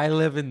why? Because I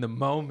live in the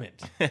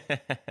moment,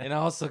 and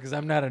also because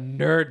I'm not a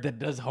nerd that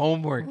does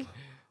homework.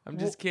 I'm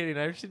just kidding.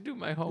 I should do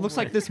my homework. Looks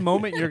like this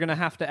moment you're gonna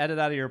have to edit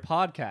out of your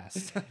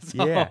podcast.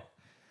 So, Yeah.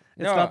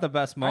 it's not the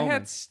best I had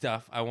moment.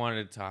 stuff I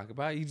wanted to talk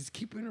about. You just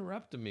keep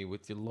interrupting me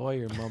with your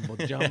lawyer mumbo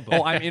jumbo.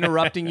 Oh, I'm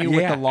interrupting you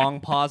with Yeah. the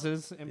long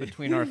pauses in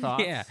between our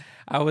thoughts. Yeah,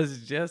 I was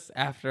just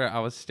after I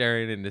was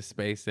staring into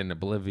space in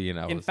oblivion.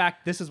 In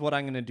fact, this is what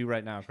I'm going to do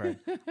right now, Craig.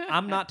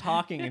 I'm not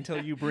talking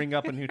until you bring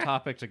up a new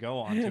topic to go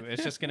on to.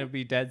 It's just going to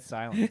be dead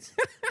silence.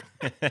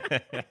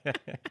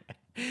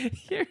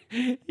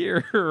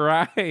 You're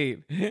right.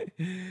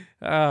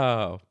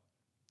 Oh.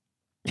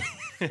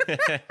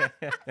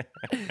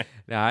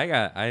 Now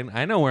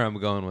I know where I'm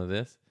going with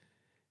this.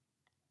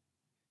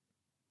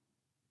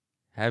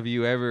 Have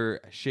you ever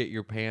shit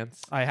your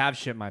pants? I have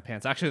shit my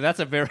pants. Actually, that's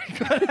a very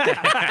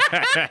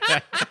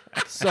good.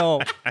 So,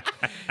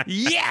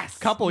 Yes. a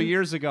couple of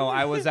years ago,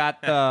 I was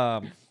at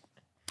the.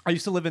 I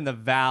used to live in the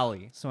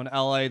Valley. So in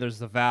LA, there's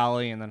the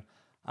Valley, and then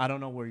I don't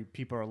know where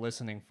people are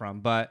listening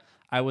from, but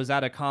I was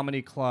at a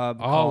comedy club.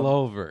 All called-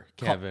 over,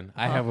 Kevin.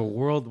 I have a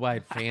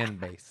worldwide fan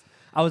base.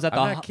 I was at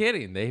I'm the. not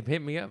kidding. They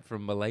hit me up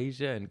from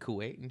Malaysia and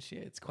Kuwait and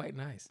shit. It's quite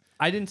nice.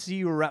 I didn't see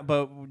you around,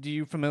 but do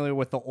you familiar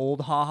with the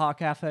old Ha Ha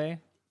Cafe?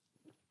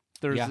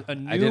 There's Yeah, a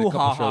I did a new couple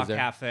Ha Ha shows there.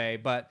 Cafe,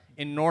 but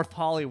in North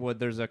Hollywood,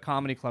 there's a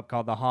comedy club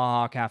called the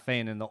Ha Ha Cafe,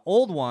 and in the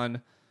old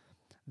one,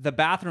 the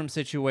bathroom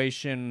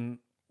situation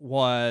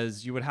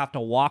was you would have to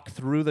walk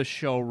through the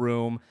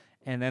showroom,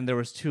 and then there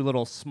was two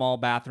little small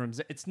bathrooms.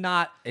 It's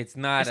not a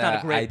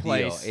great ideal.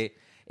 place.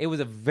 It was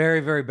a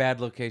very, very bad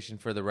location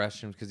for the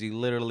restrooms because you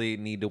literally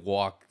need to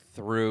walk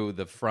through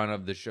the front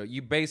of the show.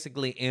 You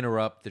basically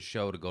interrupt the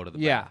show to go to the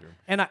Yeah, bathroom.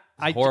 and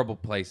I Horrible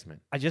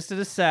placement. I just did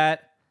a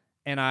set,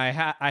 and I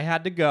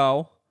had to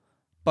go,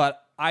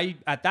 but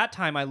at that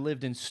time I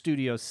lived in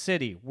Studio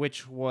City,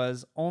 which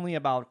was only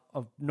about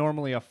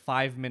normally a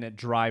 5-minute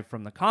drive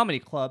from the comedy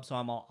club. So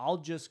I'll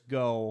just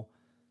go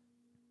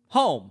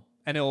home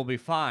and it will be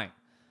fine.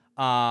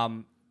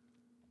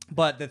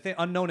 But the thing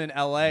unknown in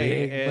LA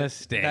Big is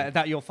mistake.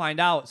 that you'll find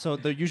out. So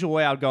the usual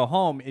way I would go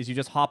home is you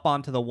just hop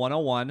onto the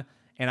 101,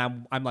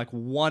 and I'm like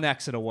one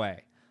exit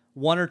away.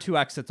 1 or 2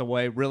 exits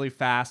away really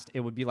fast.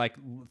 It would be like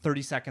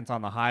 30 seconds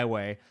on the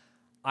highway.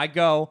 I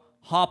go,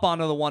 hop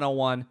onto the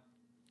 101,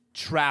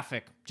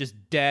 traffic, just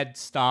dead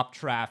stop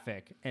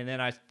traffic. And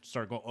then I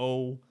start going,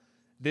 oh,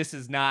 this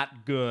is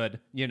not good,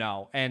 you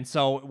know. And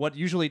so what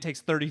usually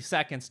takes 30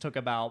 seconds took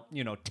about,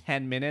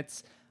 10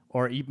 minutes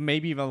or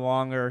maybe even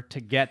longer to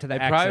get to the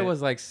It exit. probably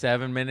was like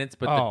 7 minutes,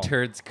 but Oh. the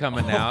turd's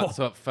coming out,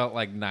 so it felt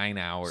like 9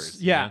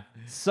 hours. Yeah.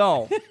 You know?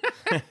 So,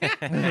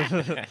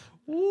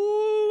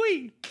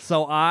 Woo-wee.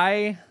 So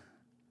I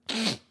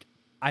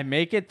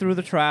make it through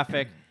the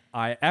traffic.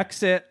 I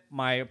exit.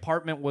 My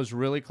apartment was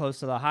really close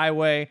to the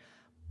highway.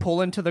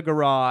 Pull into the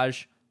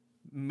garage.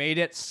 Made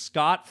it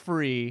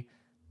scot-free.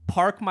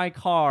 Park my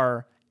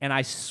car, and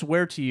I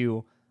swear to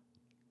you,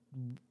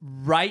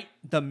 right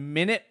the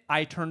minute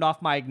I turned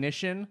off my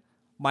ignition,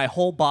 my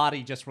whole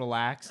body just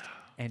relaxed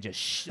and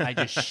I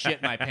just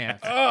shit my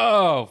pants.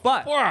 Oh,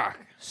 But- fuck.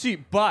 See,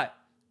 but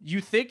you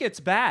think it's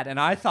bad, and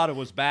I thought it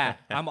was bad.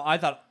 I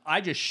thought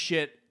I just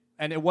shit,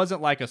 and it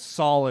wasn't like a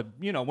solid.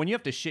 When you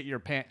have to shit your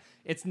pants,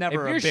 it's If never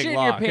you're a big shitting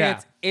log. your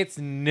pants, it's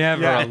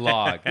never Yeah. a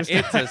log. It's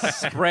a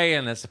spray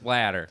and a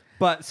splatter.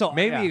 But so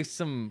Maybe yeah.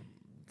 some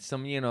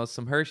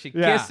Hershey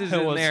Yeah, Kisses it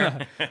in was-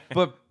 there,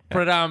 but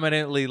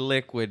predominantly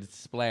liquid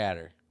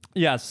splatter.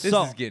 Yeah, This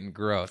so is getting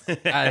gross.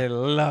 I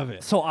love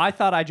it. so I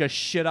thought I just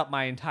shit up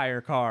my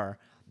entire car,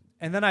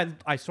 and then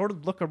I sort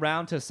of look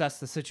around to assess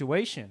the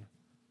situation.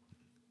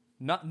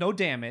 No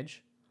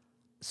damage.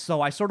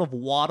 So I sort of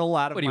waddle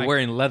out of What are my you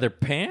wearing? Leather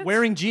pants?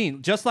 wearing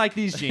jeans, just like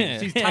these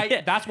jeans. These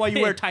tight. That's why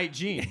you wear tight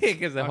jeans.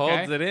 Because it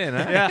holds it in.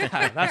 Huh?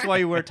 Yeah, that's why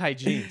you wear tight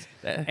jeans.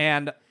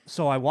 And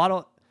so I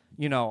waddle,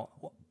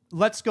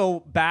 let's go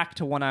back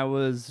to when I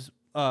was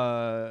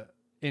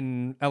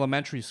in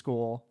elementary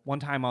school. One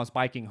time I was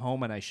biking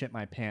home and I shit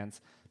my pants.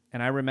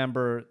 And I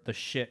remember the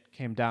shit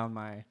came down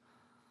my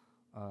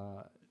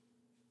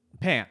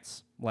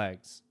pants,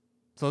 legs.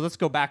 So let's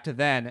go back to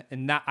then.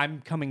 And now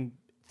I'm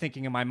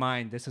thinking in my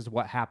mind, this is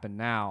what happened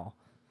now.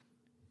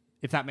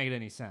 If that made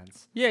any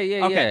sense. Yeah.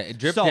 Okay, It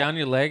dripped so down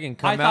your leg and I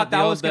come thought out the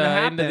that old, was gonna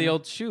into the happen.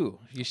 old shoe.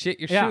 You shit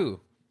your Yeah. shoe.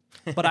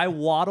 But I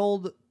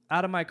waddled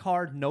out of my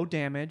car, no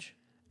damage,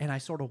 and I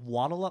sort of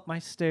waddle up my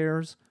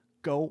stairs,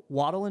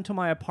 waddle into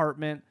my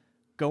apartment,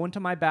 go into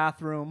my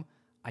bathroom.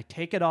 I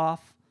take it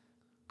off,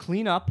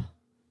 clean up,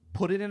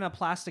 put it in a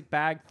plastic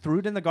bag, threw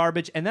it in the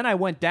garbage, and then I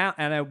went down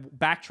and I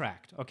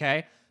backtracked.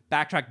 Okay,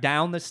 backtracked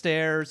down the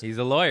stairs. He's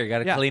a lawyer. Got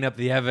to Yeah. clean up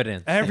the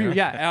evidence. I was going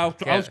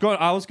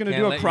to Can't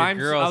do a let crime.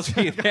 your girl I was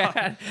see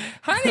that.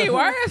 Honey,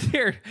 why is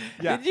there?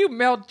 Yeah. Did you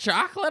melt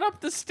chocolate up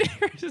the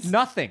stairs?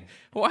 nothing,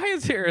 Why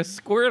is there a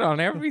squirt on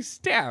every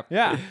step?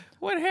 Yeah.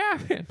 What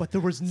happened? but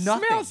there was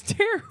nothing. Smells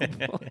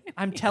terrible.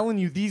 I'm telling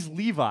you, these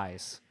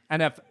Levi's,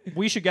 and if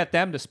we should get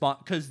them to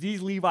sponsor, because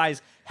these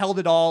Levi's held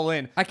it all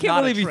in. I can't not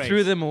a believe you trace.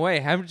 threw them away.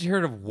 Haven't you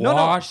heard of no.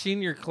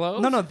 washing your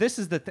clothes? No, this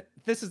is the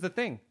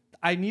thing.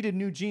 I needed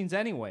new jeans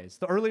anyways.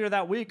 Earlier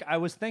that week, I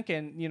was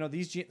thinking,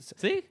 these jeans.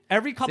 See?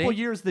 Every couple See?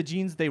 years, the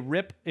jeans they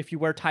rip. If you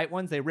wear tight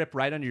ones, they rip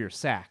right under your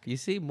sack. You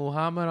see,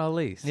 Muhammad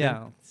Ali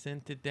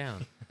sent it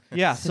down.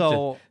 Yeah.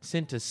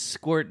 Sent a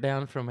squirt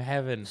down from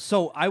heaven.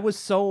 So I was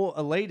so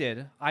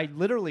elated. I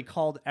literally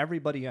called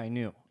everybody I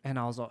knew, and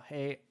I was like,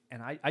 "Hey,"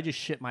 and I just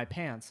shit my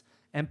pants.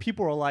 And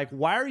people were like,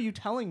 "Why are you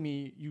telling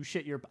me you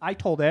shit your?" I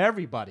told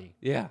everybody.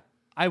 Yeah.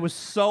 I was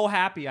so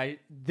happy.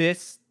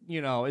 It's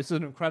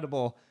an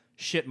incredible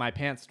shit my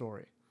pants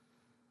story.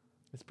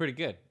 It's pretty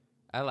good.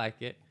 I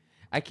like it.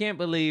 I can't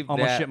believe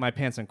Almost that. shit my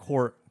pants in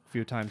court a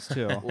few times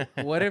too.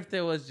 What if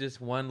there was just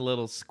one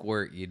little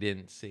squirt you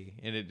didn't see,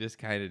 and it just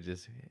kind of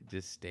just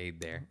stayed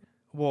there?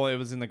 Well, it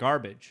was in the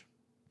garbage.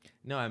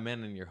 No, I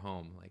meant in your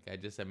home. Like I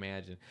just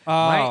imagine. Oh.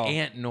 My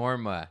Aunt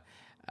Norma.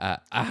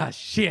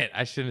 Shit!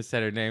 I shouldn't have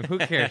said her name. Who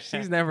cares? She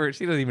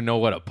doesn't even know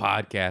what a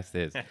podcast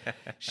is.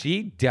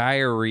 She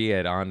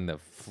diarrheaed on the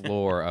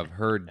floor of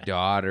her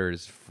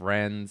daughter's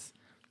friend's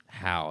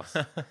house,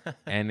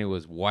 and it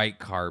was white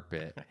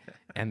carpet,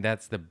 And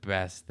that's the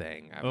best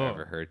thing I've Oh.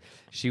 ever heard.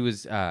 She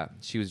was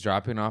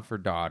dropping off her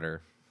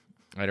daughter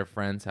at a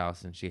friend's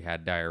house, and she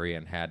had diarrhea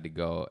and had to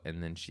go.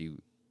 And then she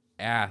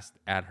asked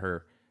at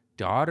her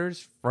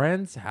daughter's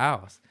friend's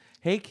house,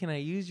 "Hey, can I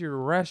use your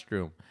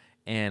restroom?"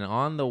 And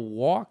on the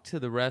walk to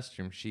the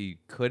restroom, she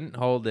couldn't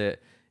hold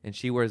it, and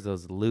she wears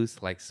those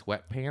loose like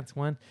sweatpants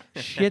one.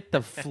 Shit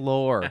the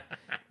floor,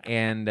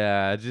 and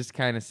just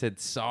kind of said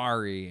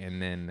sorry,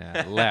 and then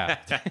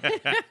left.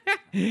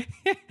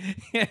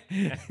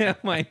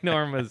 My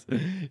Norma's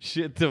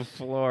shit the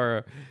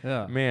floor.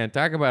 Yeah. Man,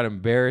 talk about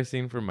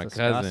embarrassing for my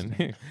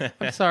cousin.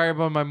 I'm sorry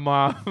about my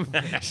mom.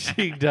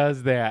 She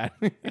does that.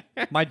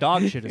 My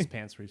dog shit his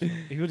pants recently.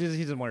 He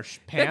doesn't wear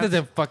That pants.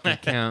 doesn't fucking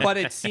count. But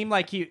it seemed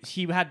like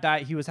he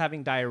was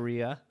having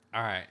diarrhea,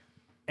 All right.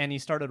 and he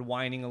started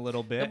whining a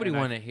little bit. Nobody and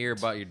want to hear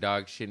about your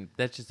dog shitting.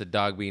 That's just a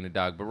dog being a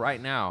dog. But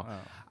right now,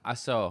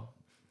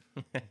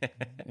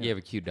 you have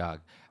a cute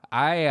dog.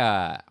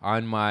 I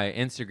on my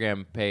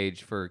Instagram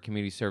page for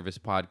Community Service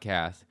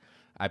Podcast,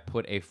 I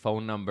put a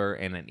phone number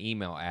and an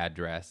email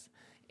address,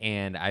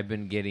 and I've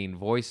been getting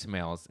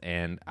voicemails,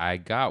 and I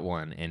got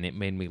one, and it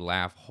made me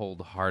laugh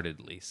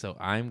wholeheartedly. So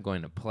I'm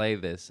going to play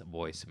this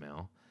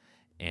voicemail,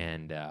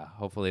 and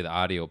hopefully the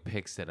audio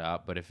picks it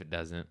up. But if it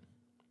doesn't,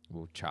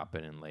 we'll chop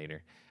it in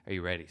later. Are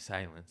you ready?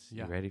 Silence.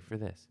 Yeah. You ready for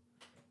this?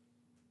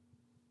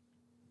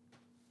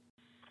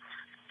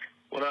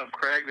 What up,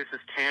 Craig? This is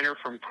Tanner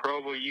from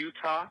Provo,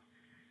 Utah.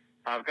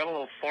 I've got a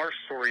little farce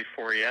story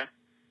for you.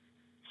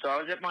 So I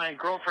was at my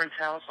girlfriend's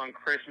house on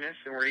Christmas,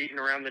 and we're eating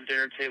around the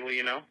dinner table,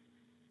 you know.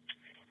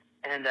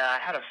 And I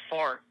had a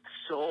fart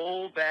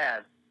so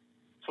bad.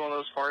 It's one of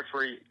those farts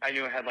where I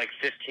knew I had like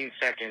 15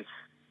 seconds,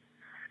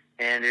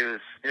 and it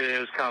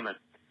was coming.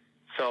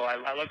 So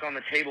I look on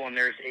the table, and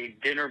there's a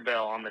dinner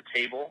bell on the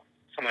table.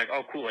 So I'm like,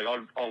 oh, cool. Like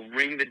I'll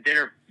ring the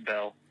dinner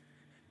bell,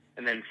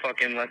 and then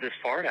fucking let this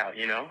fart out,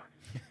 you know.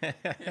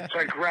 So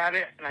I grab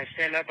it, and I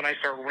stand up, and I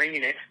start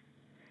ringing it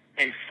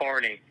and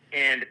farting.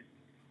 And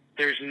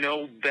there's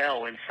no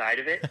bell inside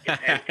of it.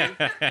 It's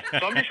empty.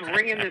 So I'm just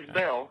ringing this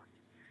bell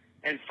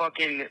and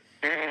fucking...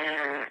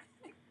 And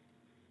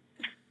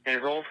his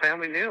whole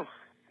family knew.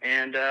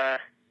 And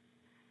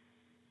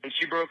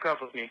she broke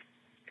up with me.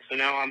 So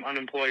now I'm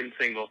unemployed and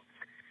single.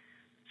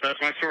 So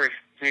that's my story.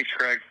 Thanks,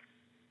 Craig.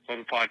 Love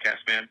the podcast,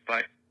 man.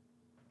 Bye.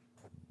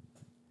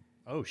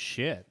 Oh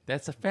shit!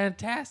 That's a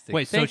fantastic.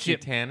 Wait, so Thank she- you,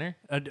 Tanner.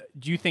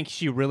 Do you think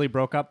she really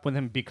broke up with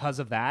him because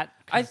of that?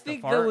 I 'Cause the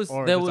think fart, there was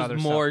or there's other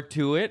more stuff?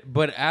 to it,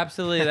 but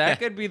absolutely that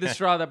could be the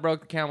straw that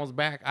broke the camel's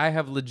back. I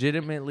have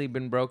legitimately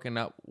been broken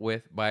up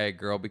with by a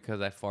girl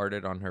because I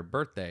farted on her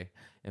birthday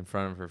in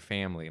front of her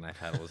family, and I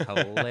thought it was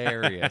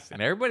hilarious.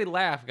 And everybody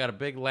laughed, got a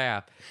big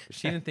laugh. But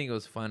she didn't think it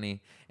was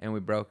funny, and we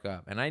broke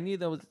up. And I knew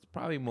there was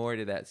probably more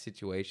to that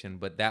situation,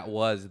 but that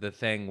was the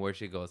thing where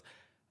she goes,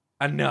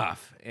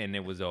 "Enough," and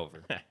it was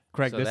over.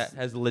 Craig, so this that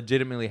has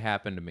legitimately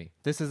happened to me.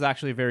 this is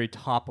actually a very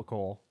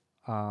topical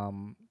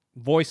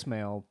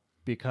voicemail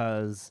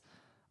because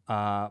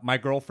my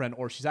girlfriend,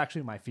 or she's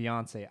actually my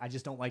fiance. I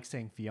just don't like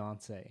saying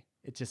fiance.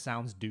 It just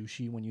sounds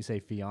douchey when you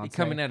say fiance.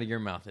 Coming out of your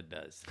mouth, it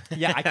does.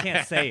 Yeah, I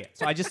can't say it.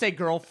 So I just say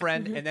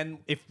girlfriend, and then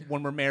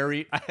when we're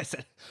married, I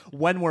said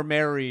when we're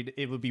married,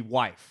 it would be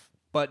wife,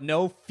 but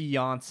no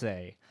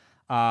fiance.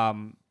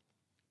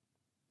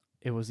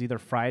 It was either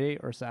Friday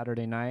or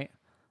Saturday night.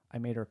 I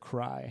made her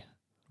cry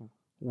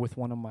with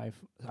one of my.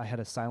 I had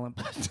a silent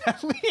but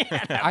deadly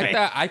enemy.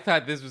 I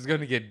thought this was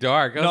gonna get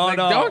dark. I was No, like,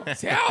 no. don't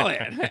tell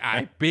it.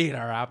 I beat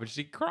her up and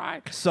she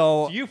cried.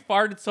 So You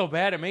farted so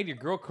bad it made your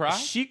girl cry?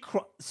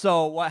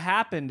 So what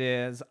happened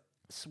is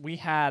we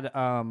had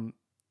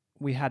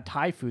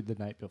Thai food the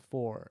night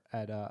before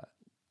at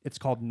it's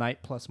called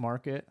Night Plus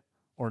Market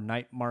or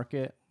Night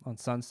Market on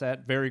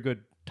Sunset. Very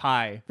good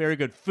Thai, very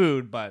good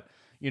food, but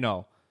you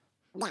know,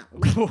 it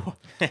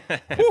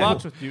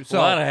fucks with you. a So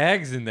lot of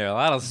eggs in there, a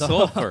lot of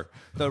sulfur.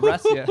 the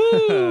rest, yeah.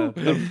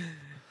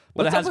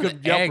 But it has up with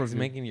good Yelp eggs review.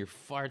 making your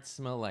farts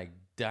smell like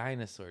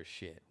dinosaur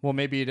shit. Well,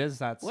 maybe it is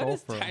that What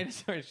does sulfur.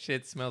 dinosaur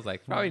shit smells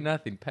like? Probably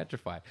nothing,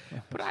 petrified.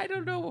 But I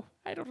don't know.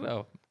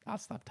 I'll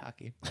stop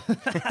talking.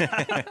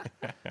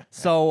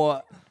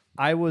 So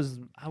I was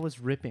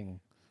ripping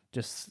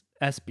just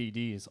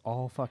SBDs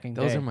all fucking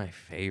day. Those are my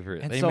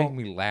favorite. And They so- make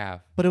me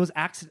laugh. But it was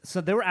accident. So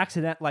they were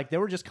accident. Like they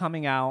were just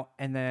coming out,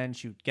 and then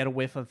she would get a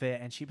whiff of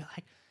it, and she'd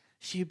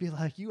be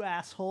like, "You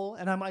asshole!"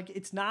 And I'm like,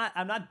 "It's not.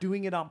 I'm not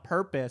doing it on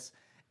purpose."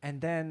 And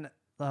then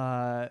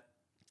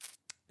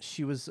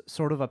she was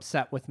sort of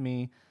upset with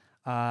me.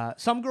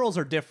 Some girls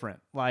are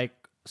different. Like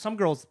some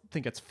girls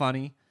think it's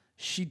funny.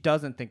 She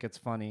doesn't think it's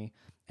funny,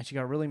 and she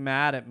got really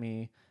mad at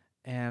me.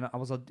 And I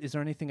was like, "Is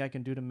there anything I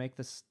can do to make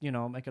this,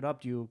 make it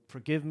up? Do you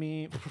forgive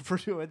me for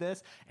doing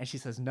this?" And she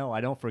says, "No,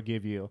 I don't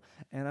forgive you."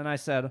 And then I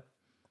said,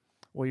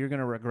 "Well, you're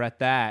gonna regret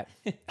that."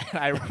 And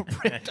I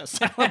ripped a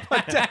silent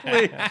but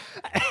deadly.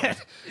 And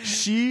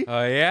she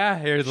Oh yeah,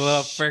 here's a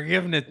little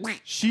forgiveness.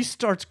 she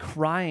starts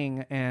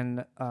crying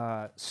and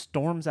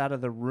storms out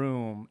of the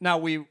room. Now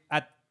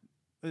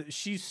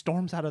she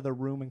storms out of the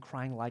room and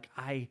crying like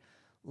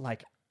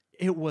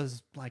it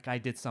was like I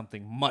did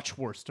something much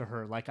worse to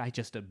her. Like I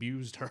just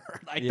abused her.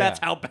 Like Yeah. that's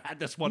how bad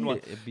this one was.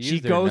 abused She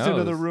her goes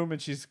into the nose. room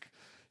and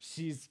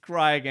she's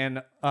crying,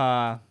 and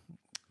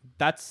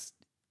that's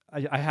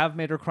I have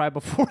made her cry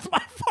before with my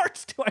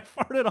farts too. I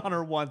farted on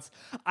her once.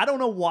 I don't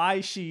know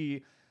why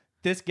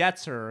this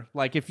gets her.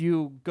 Like if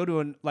you go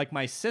to like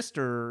my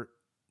sister,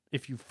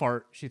 if you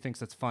fart, she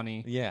thinks it's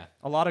funny. Yeah.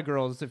 A lot of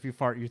girls, if you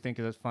fart, you think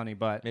it's funny,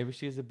 but Maybe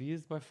she was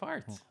abused by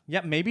farts.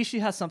 yeah, maybe she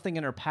has something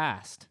in her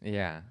past.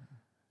 Yeah.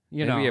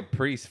 You Maybe know, a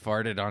priest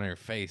farted on her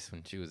face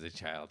when she was a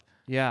child.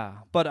 yeah.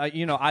 But I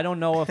don't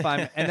know if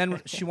I'm. And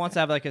then she wants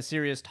to have like a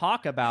serious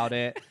talk about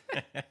it.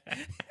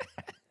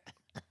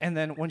 And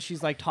then when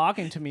she's like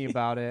talking to me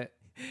about it,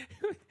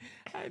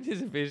 I'm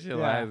just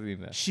visualizing yeah,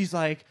 that. she's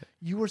like,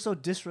 "You were so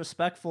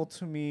disrespectful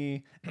to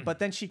me." But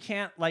then she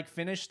can't like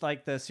finish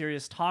like the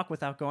serious talk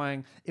without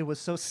going, "It was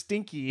so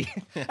stinky."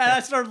 And I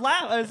started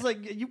laughing. I was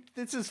like,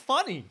 this is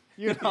funny.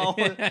 You know,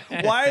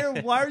 why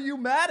are you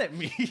mad at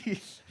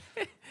me?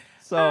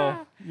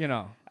 So,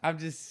 I'm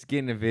just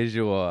getting a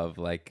visual of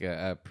like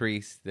a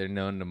priest. They're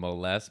known to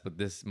molest, but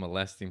this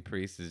molesting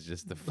priest is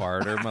just the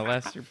farter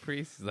molester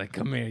priest. He's like,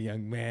 "Come here,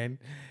 young man.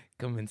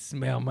 Come and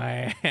smell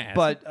my ass."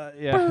 but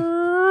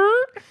yeah.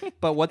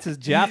 But what's his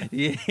Jeff?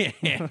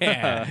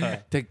 yeah.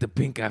 Take the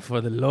pink eye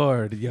for the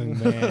Lord, young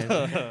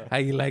man. How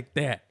you like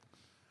that?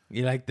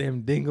 You like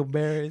them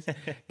dingleberries?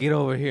 Get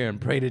over here and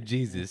pray to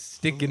Jesus.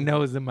 Stick your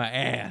nose in my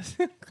ass.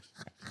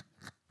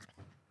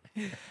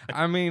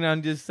 I mean,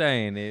 I'm just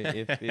saying,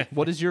 if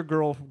What does your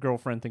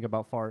girlfriend think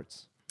about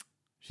farts?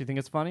 She think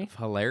it's funny?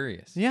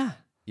 hilarious. Yeah,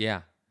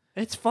 Yeah.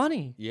 it's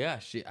funny. Yeah,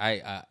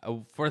 I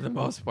for the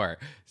most part,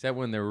 except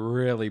when they're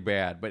really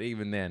bad. But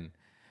even then,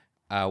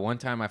 one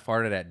time I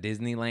farted at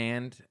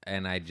Disneyland,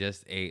 and I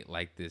just ate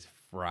like this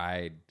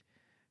fried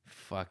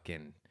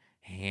fucking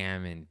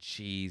ham and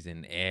cheese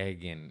and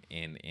egg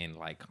and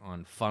like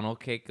on funnel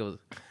cake.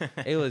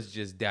 It was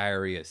just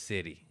diarrhea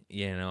city,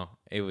 you know.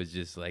 It was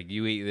just like,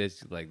 you eat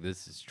this, like,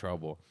 this is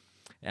trouble.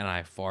 And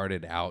I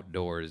farted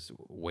outdoors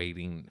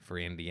waiting for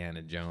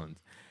Indiana Jones.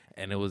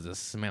 And it was a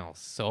smell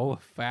so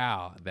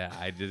foul that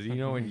I just,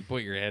 when you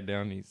put your head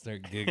down and you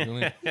start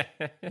giggling.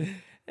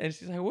 And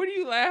she's like, "What are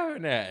you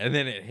laughing at?" And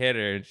then it hit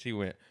her and she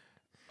went,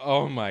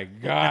 "Oh my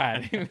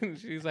God."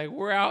 She's like,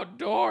 "We're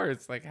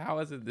outdoors. Like, how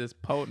is it this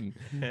potent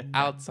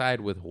outside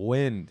with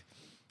wind?"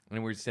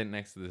 And we're sitting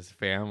next to this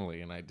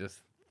family, and I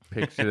just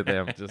picture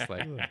them just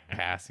like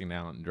passing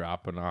out and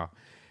dropping off.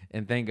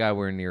 And thank God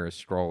we're near a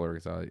stroller,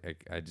 so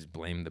I just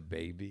blame the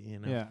baby,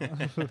 Yeah.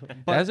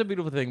 That's a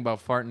beautiful thing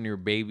about farting near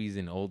babies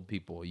and old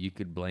people. You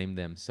could blame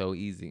them so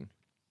easy.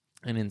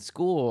 And in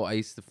school, I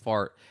used to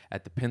fart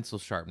at the pencil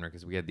sharpener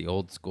because we had the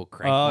old school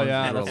crank Oh, ones.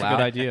 yeah, They were that's a loud.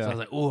 good idea. So I was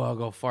like, "Oh, I'll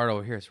go fart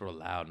over here. It's real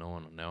loud. No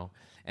one will know."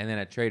 And then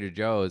at Trader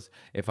Joe's,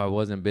 if I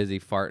wasn't busy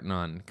farting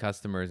on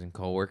customers and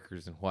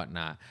coworkers and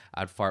whatnot,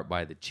 I'd fart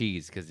by the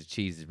cheese because the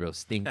cheese is real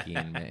stinky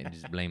and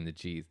just blame the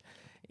cheese.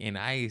 And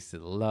I used to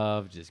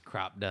love just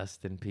crop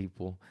dusting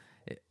people.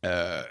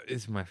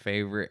 It's my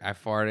favorite. I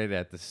farted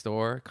at the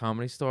store,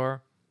 Comedy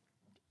Store,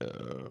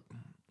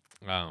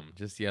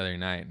 just the other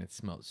night, and it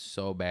smelled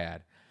so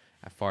bad.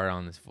 I farted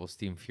on this Full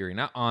Steam Fury,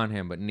 not on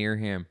him, but near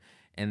him.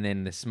 And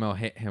then the smell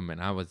hit him, and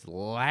I was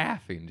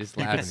laughing, just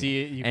laughing. could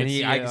see it- you and could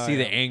see I it, could oh, see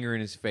the yeah. anger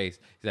in his face.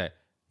 He's like,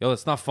 "Yo,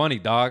 it's not funny,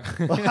 dog."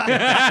 And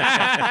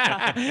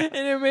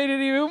it made it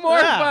even more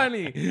Yeah.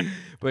 funny.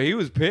 But he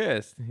was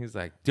pissed. He's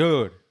like,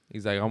 "Dude,"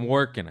 he's like, "I'm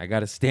working. I got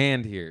to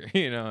stand here."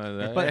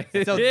 But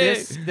so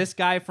this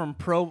guy from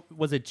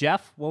was it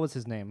Jeff? What was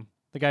his name?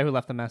 The guy who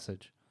left the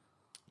message.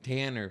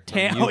 Tanner from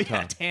Oh Utah.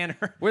 yeah,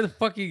 Tanner. Where the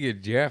fuck you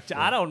get Jeff from?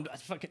 I don't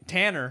fucking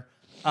Tanner.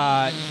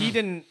 He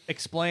didn't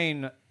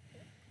explain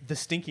the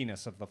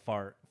stinkiness of the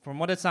fart. From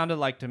what it sounded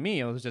like to me,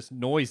 it was just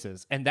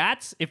noises. And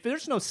that's, if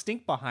there's no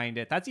stink behind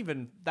it,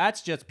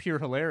 that's just pure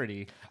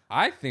hilarity.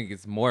 I think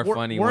it's more Wer-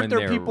 funny weren't when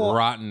there they're people-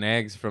 rotten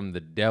eggs from the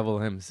devil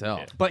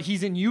himself. But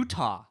he's in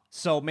Utah,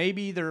 so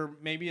maybe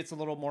it's a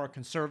little more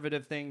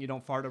conservative thing. You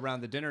don't fart around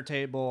the dinner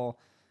table,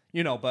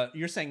 But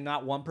you're saying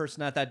not one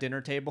person at that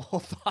dinner table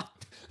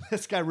thought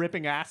this guy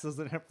ripping ass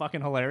isn't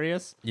fucking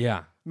hilarious.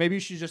 Yeah. Maybe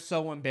she's just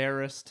so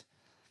embarrassed.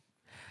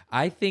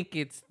 I think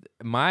it's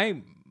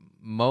my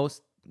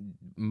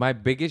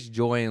biggest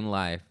joy in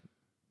life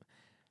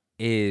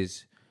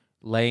is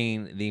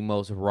laying the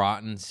most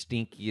rotten,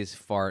 stinkiest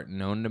fart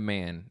known to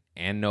man,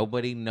 and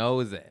nobody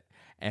knows it,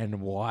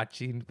 and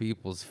watching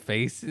people's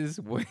faces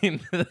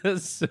when the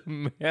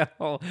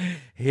smell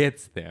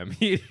hits them.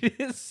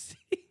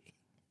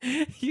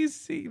 You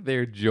see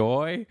their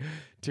joy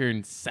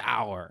turn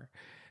sour,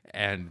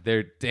 and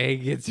their day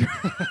gets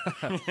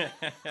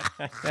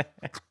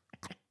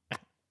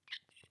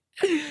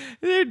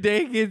their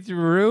day gets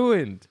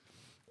ruined,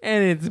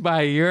 and it's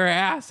by your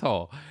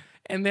asshole,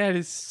 and that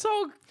is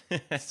so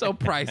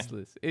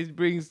priceless. It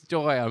brings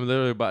joy. I'm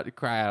literally about to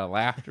cry out of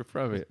laughter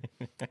from it.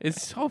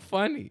 It's so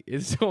funny.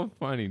 It's so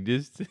funny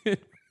just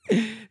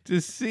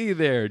to see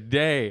their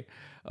day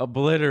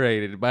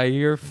obliterated by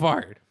your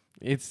fart.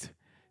 It's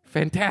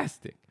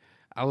fantastic.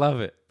 I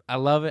love it. I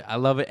love it. I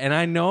love it. And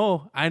I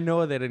know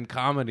that in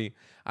comedy,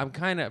 I'm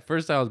kind of,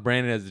 first I was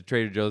branded as a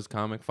Trader Joe's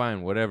comic.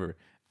 Fine, whatever.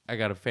 I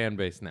got a fan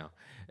base now.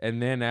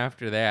 And then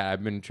after that,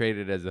 I've been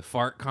traded as a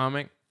fart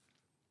comic.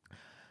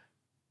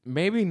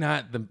 Maybe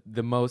not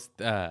the most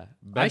best,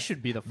 I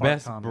should be the fart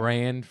best comic.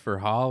 brand for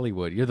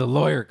Hollywood. You're the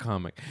lawyer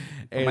comic.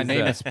 My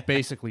name is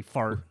basically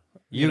Fart.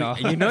 You know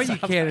you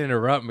can't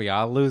interrupt me.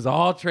 I'll lose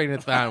all train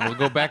of thought. We'll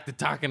go back to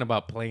talking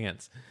about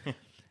plants.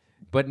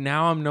 But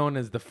now I'm known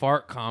as the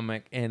fart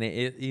comic, and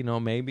it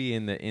maybe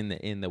in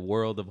the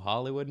world of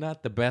Hollywood,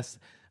 not the best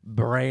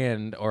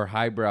brand or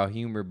highbrow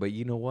humor. But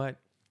you know what?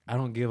 I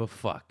don't give a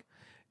fuck.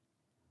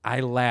 I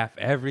laugh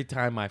every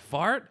time I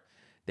fart.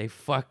 They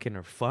fucking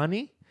are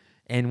funny.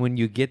 And when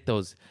you get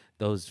those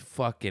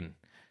fucking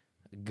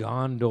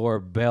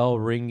Gondor bell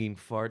ringing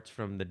farts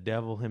from the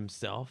devil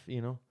himself,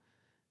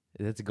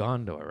 that's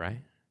Gondor,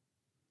 right?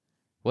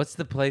 What's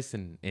the place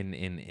in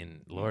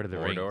Lord of the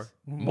Mordor?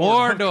 Rings?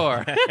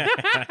 Mordor.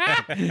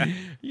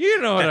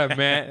 You know what I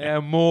meant.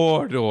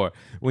 Mordor.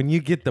 When you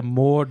get the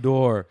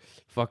Mordor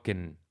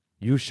fucking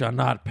you shall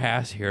not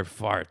pass here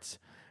farts.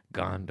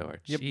 Gondor.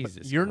 Yeah, but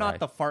Jesus you're not Christ.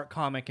 the fart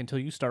comic until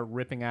you start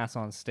ripping ass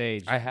on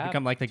stage. I have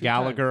become like the 2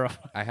 Gallagher. times.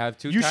 I have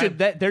 2 You times. should.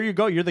 There you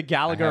go. You're the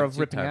Gallagher have of 2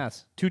 ripping times.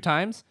 ass. 2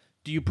 times?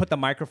 Do you put the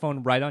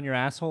microphone right on your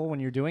asshole when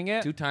you're doing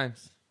it? 2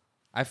 times.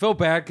 I feel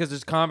bad because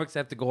there's comics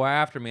that have to go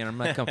after me, and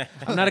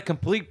I'm not a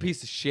complete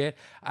piece of shit.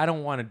 I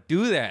don't want to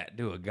do that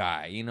to a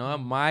guy.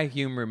 My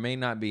humor may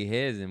not be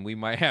his, and we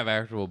might have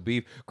actual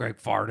beef. Greg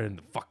farted in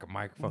the fucking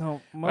microphone.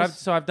 No,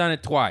 But I've done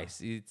it twice.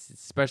 It's a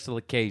special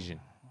occasion.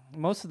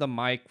 Most of the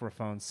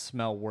microphones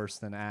smell worse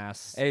than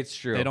ass. It's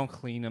true. They don't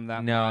clean them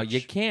that No, much. you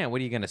can't.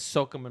 What are you gonna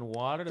soak them in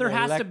water? There They're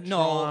has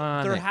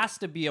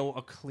to electronic. be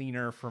a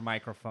cleaner for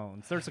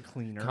microphones. There's a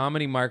cleaner.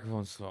 Comedy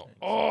microphones so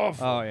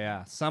awful. Oh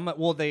yeah,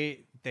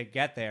 they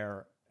get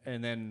there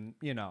and then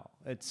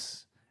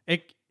it's.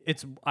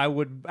 I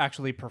would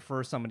actually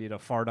prefer somebody to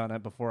fart on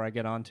it before I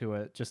get onto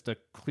it, just to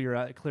clear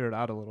it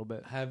out a little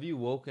bit. Have you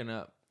woken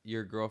up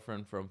your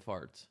girlfriend from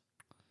farts?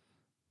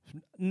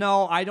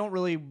 No, I don't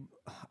really.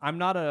 I'm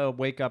not a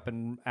wake up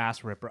and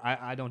ass ripper.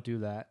 I don't do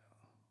that.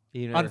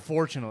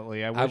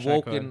 Unfortunately, I wish I've I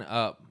woken could.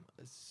 up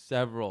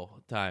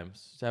several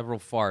times, several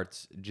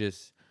farts.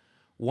 Just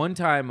one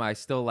time, I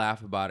still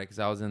laugh about it because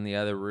I was in the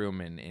other room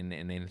and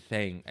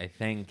a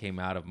thing came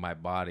out of my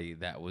body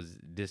that was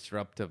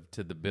disruptive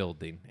to the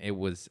building. It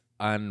was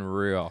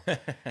unreal.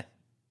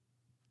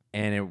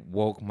 And it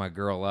woke my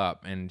girl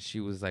up, and she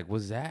was like,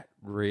 "Was that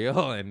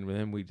real?" And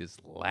then we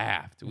just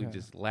laughed. We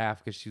just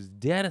laughed because she was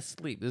dead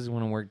asleep. This is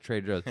when I worked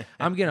Trader Joe's.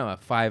 I'm getting up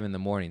at 5 in the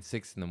morning,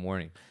 6 in the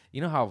morning.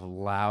 You know how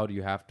loud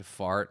you have to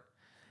fart?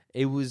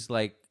 It was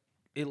like,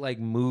 it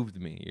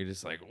moved me. You're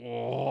just like,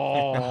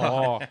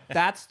 oh.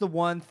 That's the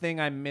one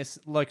thing I miss.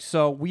 Like,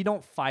 so we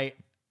don't fight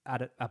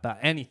about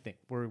anything.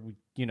 We're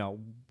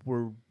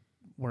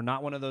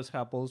not one of those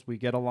couples. We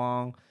get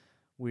along.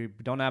 We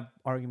don't have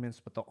arguments,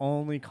 but the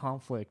only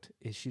conflict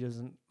is she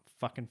doesn't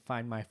fucking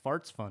find my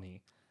farts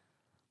funny.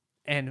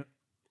 And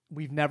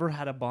we've never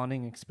had a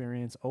bonding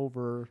experience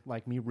over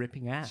like me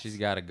ripping ass. She's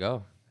got to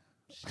go.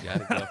 She's got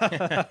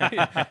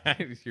to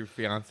go. Your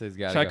fiance's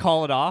got to Should go. I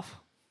call it off?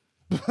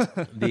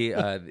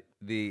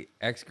 The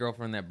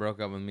ex-girlfriend that broke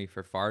up with me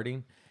for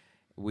farting,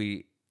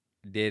 we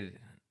did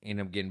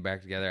end up getting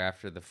back together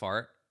after the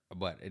fart,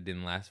 but it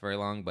didn't last very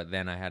long. But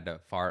then I had to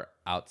fart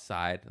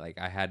outside. Like,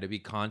 I had to be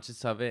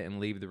conscious of it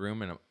and leave the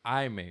room. And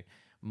I'm a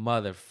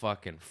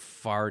motherfucking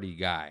farty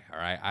guy, all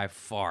right? I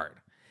fart.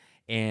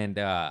 And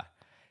I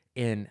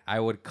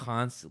would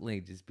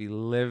constantly just be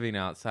living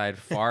outside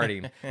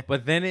farting.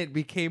 But then it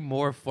became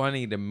more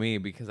funny to me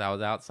because I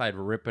was outside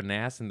ripping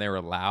ass and they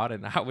were loud,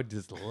 and I would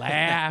just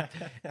laugh.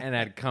 And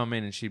I'd come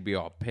in and she'd be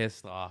all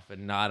pissed off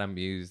and not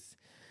amused.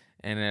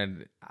 And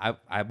then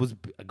I was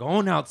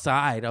going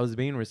outside. I was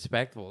being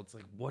respectful. It's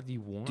like, what do you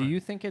want? Do you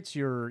think it's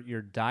your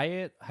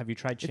diet? Have you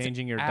tried It's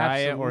changing your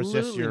diet, or is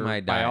this absolutely your my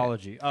diet.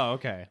 biology? Oh,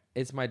 okay.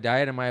 It's my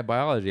diet and my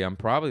biology. I'm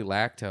probably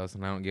lactose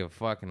and I don't give a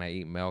fuck, and I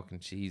eat milk and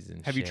cheese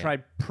and Have shit. you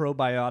tried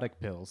probiotic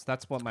pills?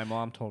 That's what my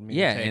mom told me.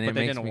 Yeah, to take, and but it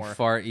they makes didn't me work.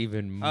 fart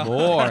even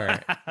more.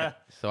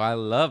 So I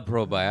love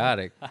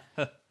probiotic.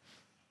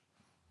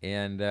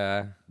 And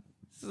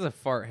this is a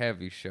fart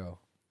heavy show.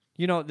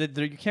 You know,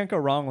 you can't go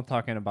wrong with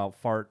talking about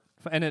fart.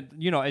 And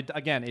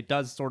it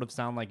does sort of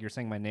sound like you're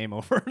saying my name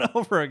over and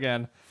over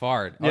again.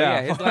 Fard. Oh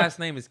Yeah, yeah, his last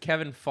name is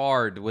Kevin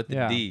Fard with the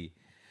Yeah. D.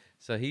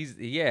 So he's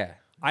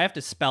I have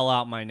to spell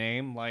out my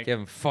name like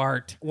Kevin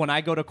Fart. when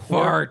I go to court.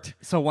 Fart.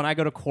 So when I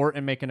go to court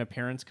and make an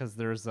appearance, because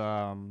there's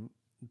a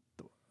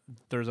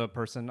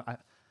person.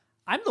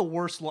 I'm the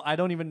worst. I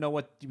don't even know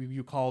what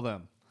you call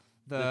them.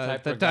 The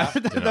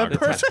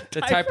person.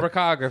 The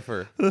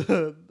typographer.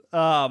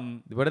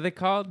 What are they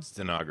called?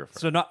 Stenographer.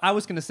 So no, I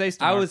was going to say I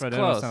stenographer. was but I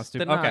know it close. sounds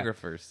stupid. Okay.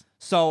 Stenographers.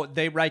 So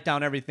they write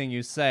down everything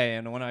you say,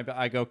 and when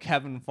I go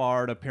Kevin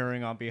Fard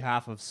appearing on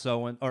behalf of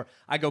or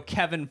I go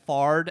Kevin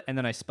Fard and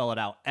then I spell it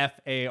out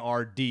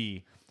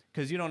Fard,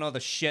 because you don't know the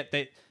shit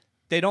they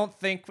don't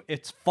think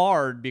it's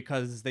Fard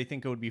because they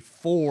think it would be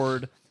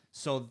Ford.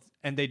 So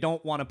and they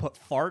don't want to put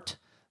fart,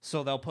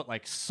 so they'll put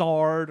like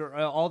sard or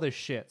all this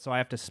shit. So I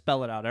have to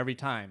spell it out every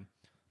time.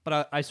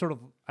 But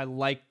I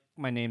like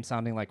my name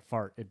sounding like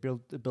fart. It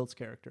builds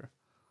character.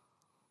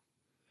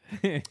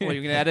 Well,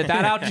 you're gonna edit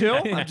that out too?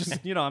 I'm just,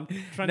 I'm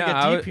trying to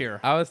get deep here.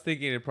 I was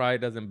thinking it probably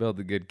doesn't build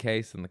a good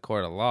case in the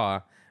court of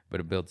law,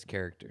 but it builds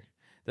character.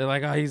 They're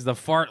like, oh, he's the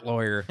fart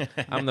lawyer.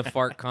 I'm the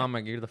fart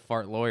comic. You're the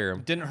fart lawyer.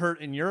 Didn't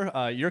hurt in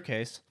your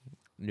case.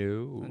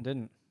 No, It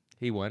didn't.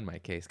 he won my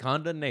case.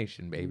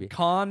 Condemnation, baby.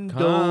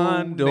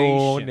 Condonation.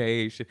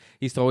 Condonation.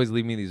 He used to always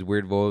leave me these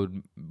weird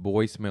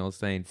voicemails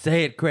saying,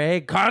 "Say it,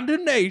 Craig.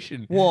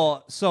 Condemnation."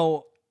 Well,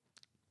 so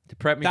To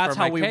prep me that's for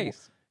my how we.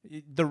 case.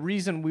 The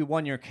reason we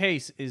won your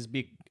case is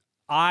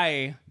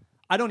I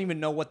don't even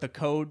know what the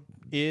code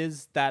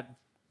is that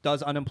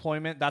does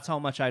unemployment. That's how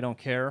much I don't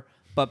care.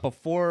 But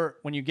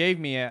when you gave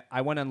me it,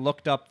 I went and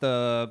looked up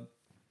the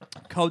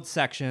code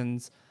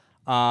sections.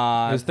 It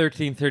was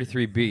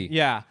 1333B.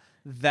 Yeah,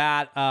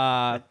 that.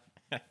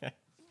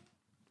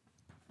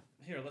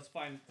 Here, let's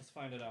find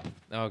it out.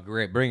 Oh,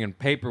 great. Bringing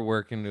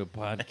paperwork into a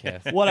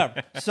podcast.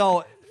 Whatever.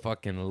 So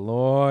Fucking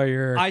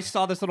lawyer. I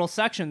saw this little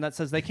section that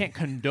says they can't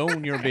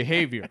condone your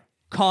behavior.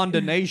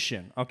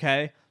 Condonation,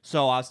 okay?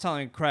 So I was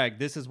telling Craig,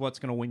 this is what's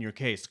going to win your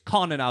case.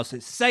 Condonation.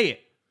 Say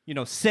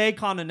it. Say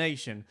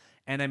condonation.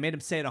 And I made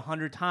him say it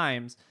 100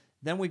 times.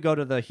 Then we go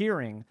to the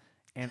hearing,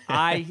 and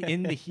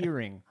in the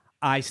hearing,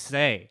 I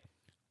say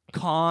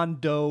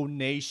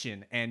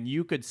condonation. And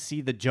you could see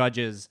the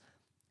judges,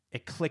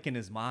 it click in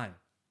his mind.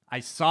 I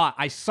saw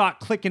it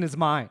click in his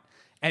mind.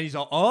 And he's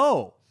all,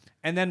 oh.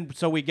 And then,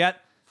 so we get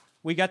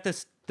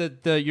this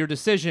your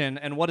decision,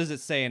 and what does it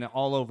say in it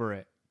all over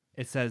it?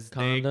 It says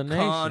they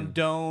Condonation.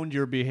 condoned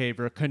your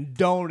behavior,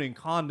 condoning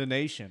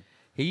condonation.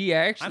 He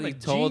actually a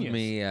told genius.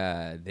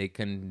 me they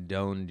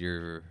condoned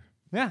your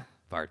Yeah,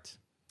 farts.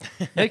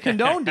 they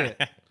condoned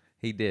it.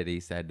 He did. He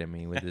said to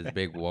me with his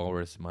big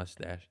walrus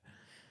mustache.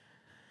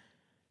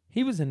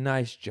 He was a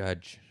nice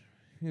judge.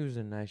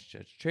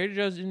 Trader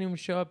Joe's didn't even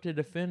show up to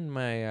defend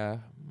my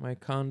my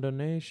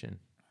condonation.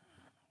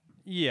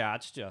 Yeah,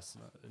 it's just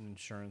an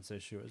insurance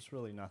issue. It's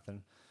really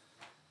nothing.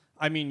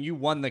 I mean, you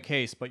won the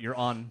case, but you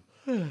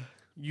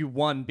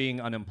won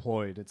being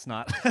unemployed. It's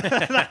not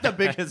not the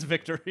biggest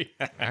victory.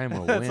 I'm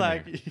a winner. It's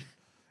like,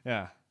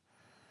 yeah.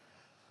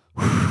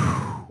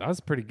 That was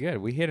pretty good.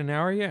 We hit an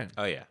hour yet.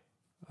 Oh yeah,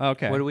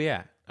 Okay. What are we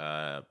at?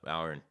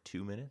 hour and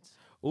 2 minutes.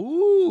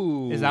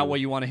 Ooh. Is that what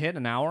you want to hit?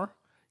 An hour?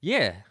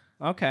 Yeah.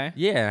 Okay.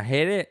 Yeah.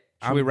 Hit it.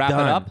 Should we wrap it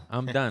done. up?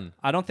 I'm done.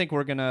 I don't think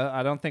we're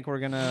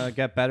gonna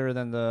get better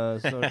than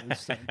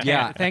the.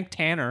 Yeah. Thank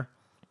Tanner.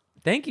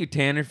 Thank you,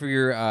 Tanner, for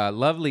your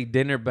lovely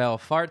dinner bell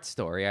fart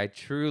story. I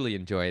truly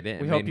enjoyed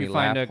it. We It hope made you me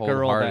find laugh a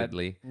girl that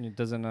wholeheartedly.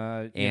 doesn't.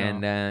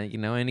 And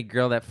any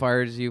girl that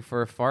fires you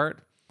for a fart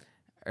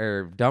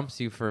or dumps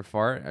you for a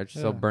fart, it's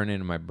so burned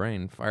into my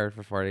brain. Fired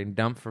for farting,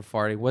 dumped for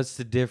farting. What's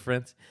the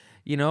difference?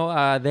 They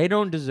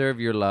don't deserve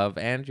your love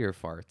and your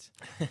farts.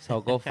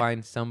 So go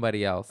find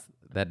somebody else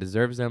that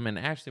deserves them. And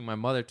actually, my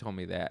mother told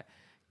me that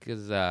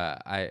because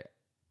I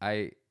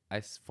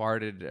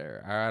farted,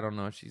 or I don't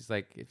know. She's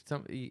like,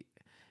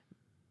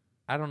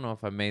 I don't know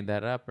if I made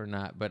that up or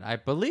not, but I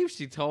believe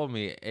she told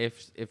me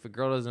if a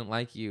girl doesn't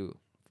like you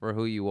for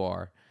who you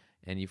are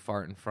and you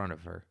fart in front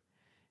of her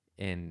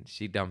and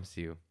she dumps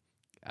you,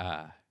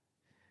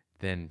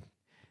 then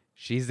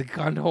she's a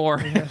cunt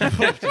whore.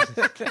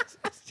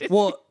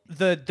 Well,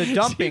 the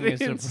dumping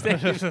didn't say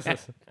is.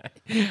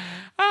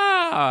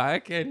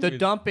 I can't. The even-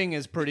 dumping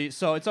is pretty.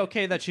 So it's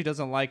okay that she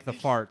doesn't like the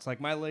farts. Like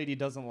my lady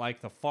doesn't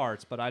like the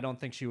farts, but I don't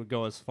think she would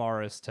go as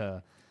far as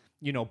to,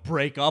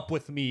 break up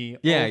with me over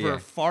Yeah.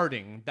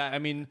 farting. That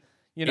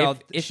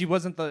If she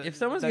wasn't the. If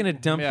someone's that- gonna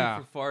dump yeah.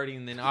 you for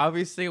farting, then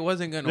obviously it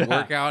wasn't gonna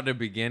work out to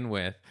begin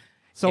with.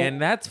 So-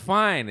 and that's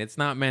fine. It's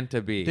not meant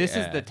to be. This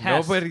is the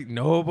test.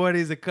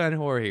 Nobody's a cunt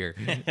whore here.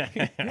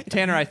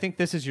 Tanner, I think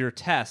this is your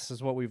test.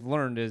 Is what we've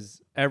learned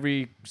is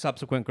every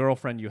subsequent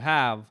girlfriend you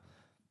have,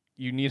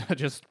 you need to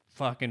just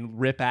fucking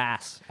rip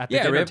ass at the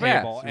dinner rip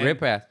table. ass. And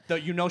Rip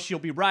ass. she'll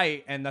be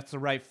right, and that's the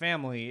right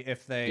family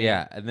if they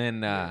Yeah, and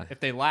then if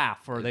they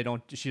laugh or they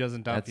don't. She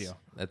doesn't dump that's you.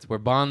 that's where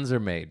bonds are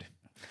made.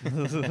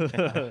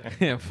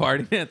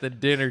 Farting at the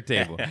dinner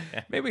table.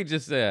 Maybe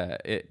just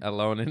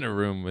alone in a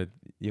room with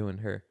you and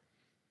her.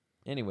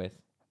 Anyways,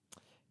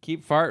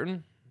 keep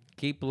farting,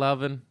 keep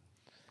loving,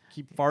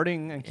 Keep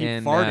farting and keep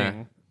And,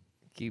 farting.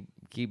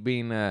 keep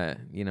being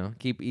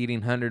keep eating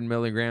 100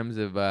 milligrams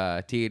of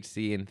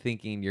THC and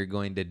thinking you're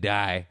going to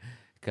die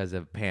because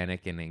of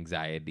panic and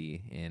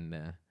anxiety.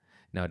 And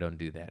no, don't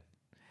do that.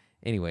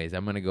 Anyways,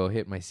 I'm gonna go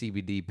hit my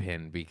CBD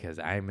pen because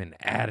I'm an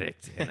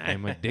addict and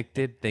I'm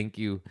addicted. Thank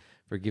you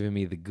for giving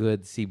me the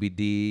good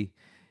CBD,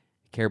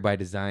 Care by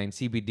Design,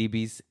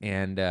 CBDBs,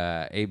 and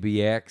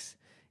ABX,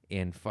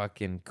 and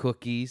fucking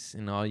cookies,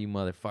 and all you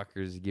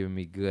motherfuckers giving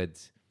me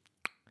goods.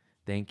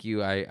 Thank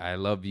you. I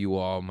love you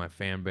all, my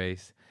fan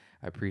base.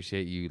 I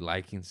appreciate you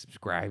liking,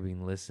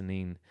 subscribing,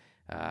 listening.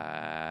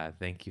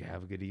 Thank you.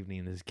 Have a good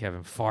evening. This is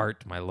Kevin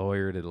Fart, my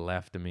lawyer to the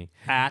left of me.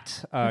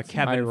 At My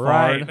Kevin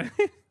right.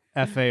 Fard.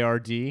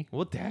 FARD.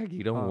 We'll tag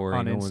you. Don't worry.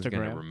 On No one's gonna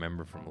Instagram.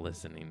 remember from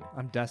listening.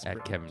 I'm desperate.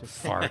 At Kevin Just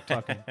Fart.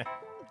 fucking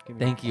give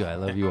me- Thank you. I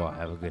love you all.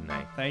 Have a good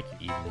night. Thank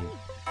you. Evening.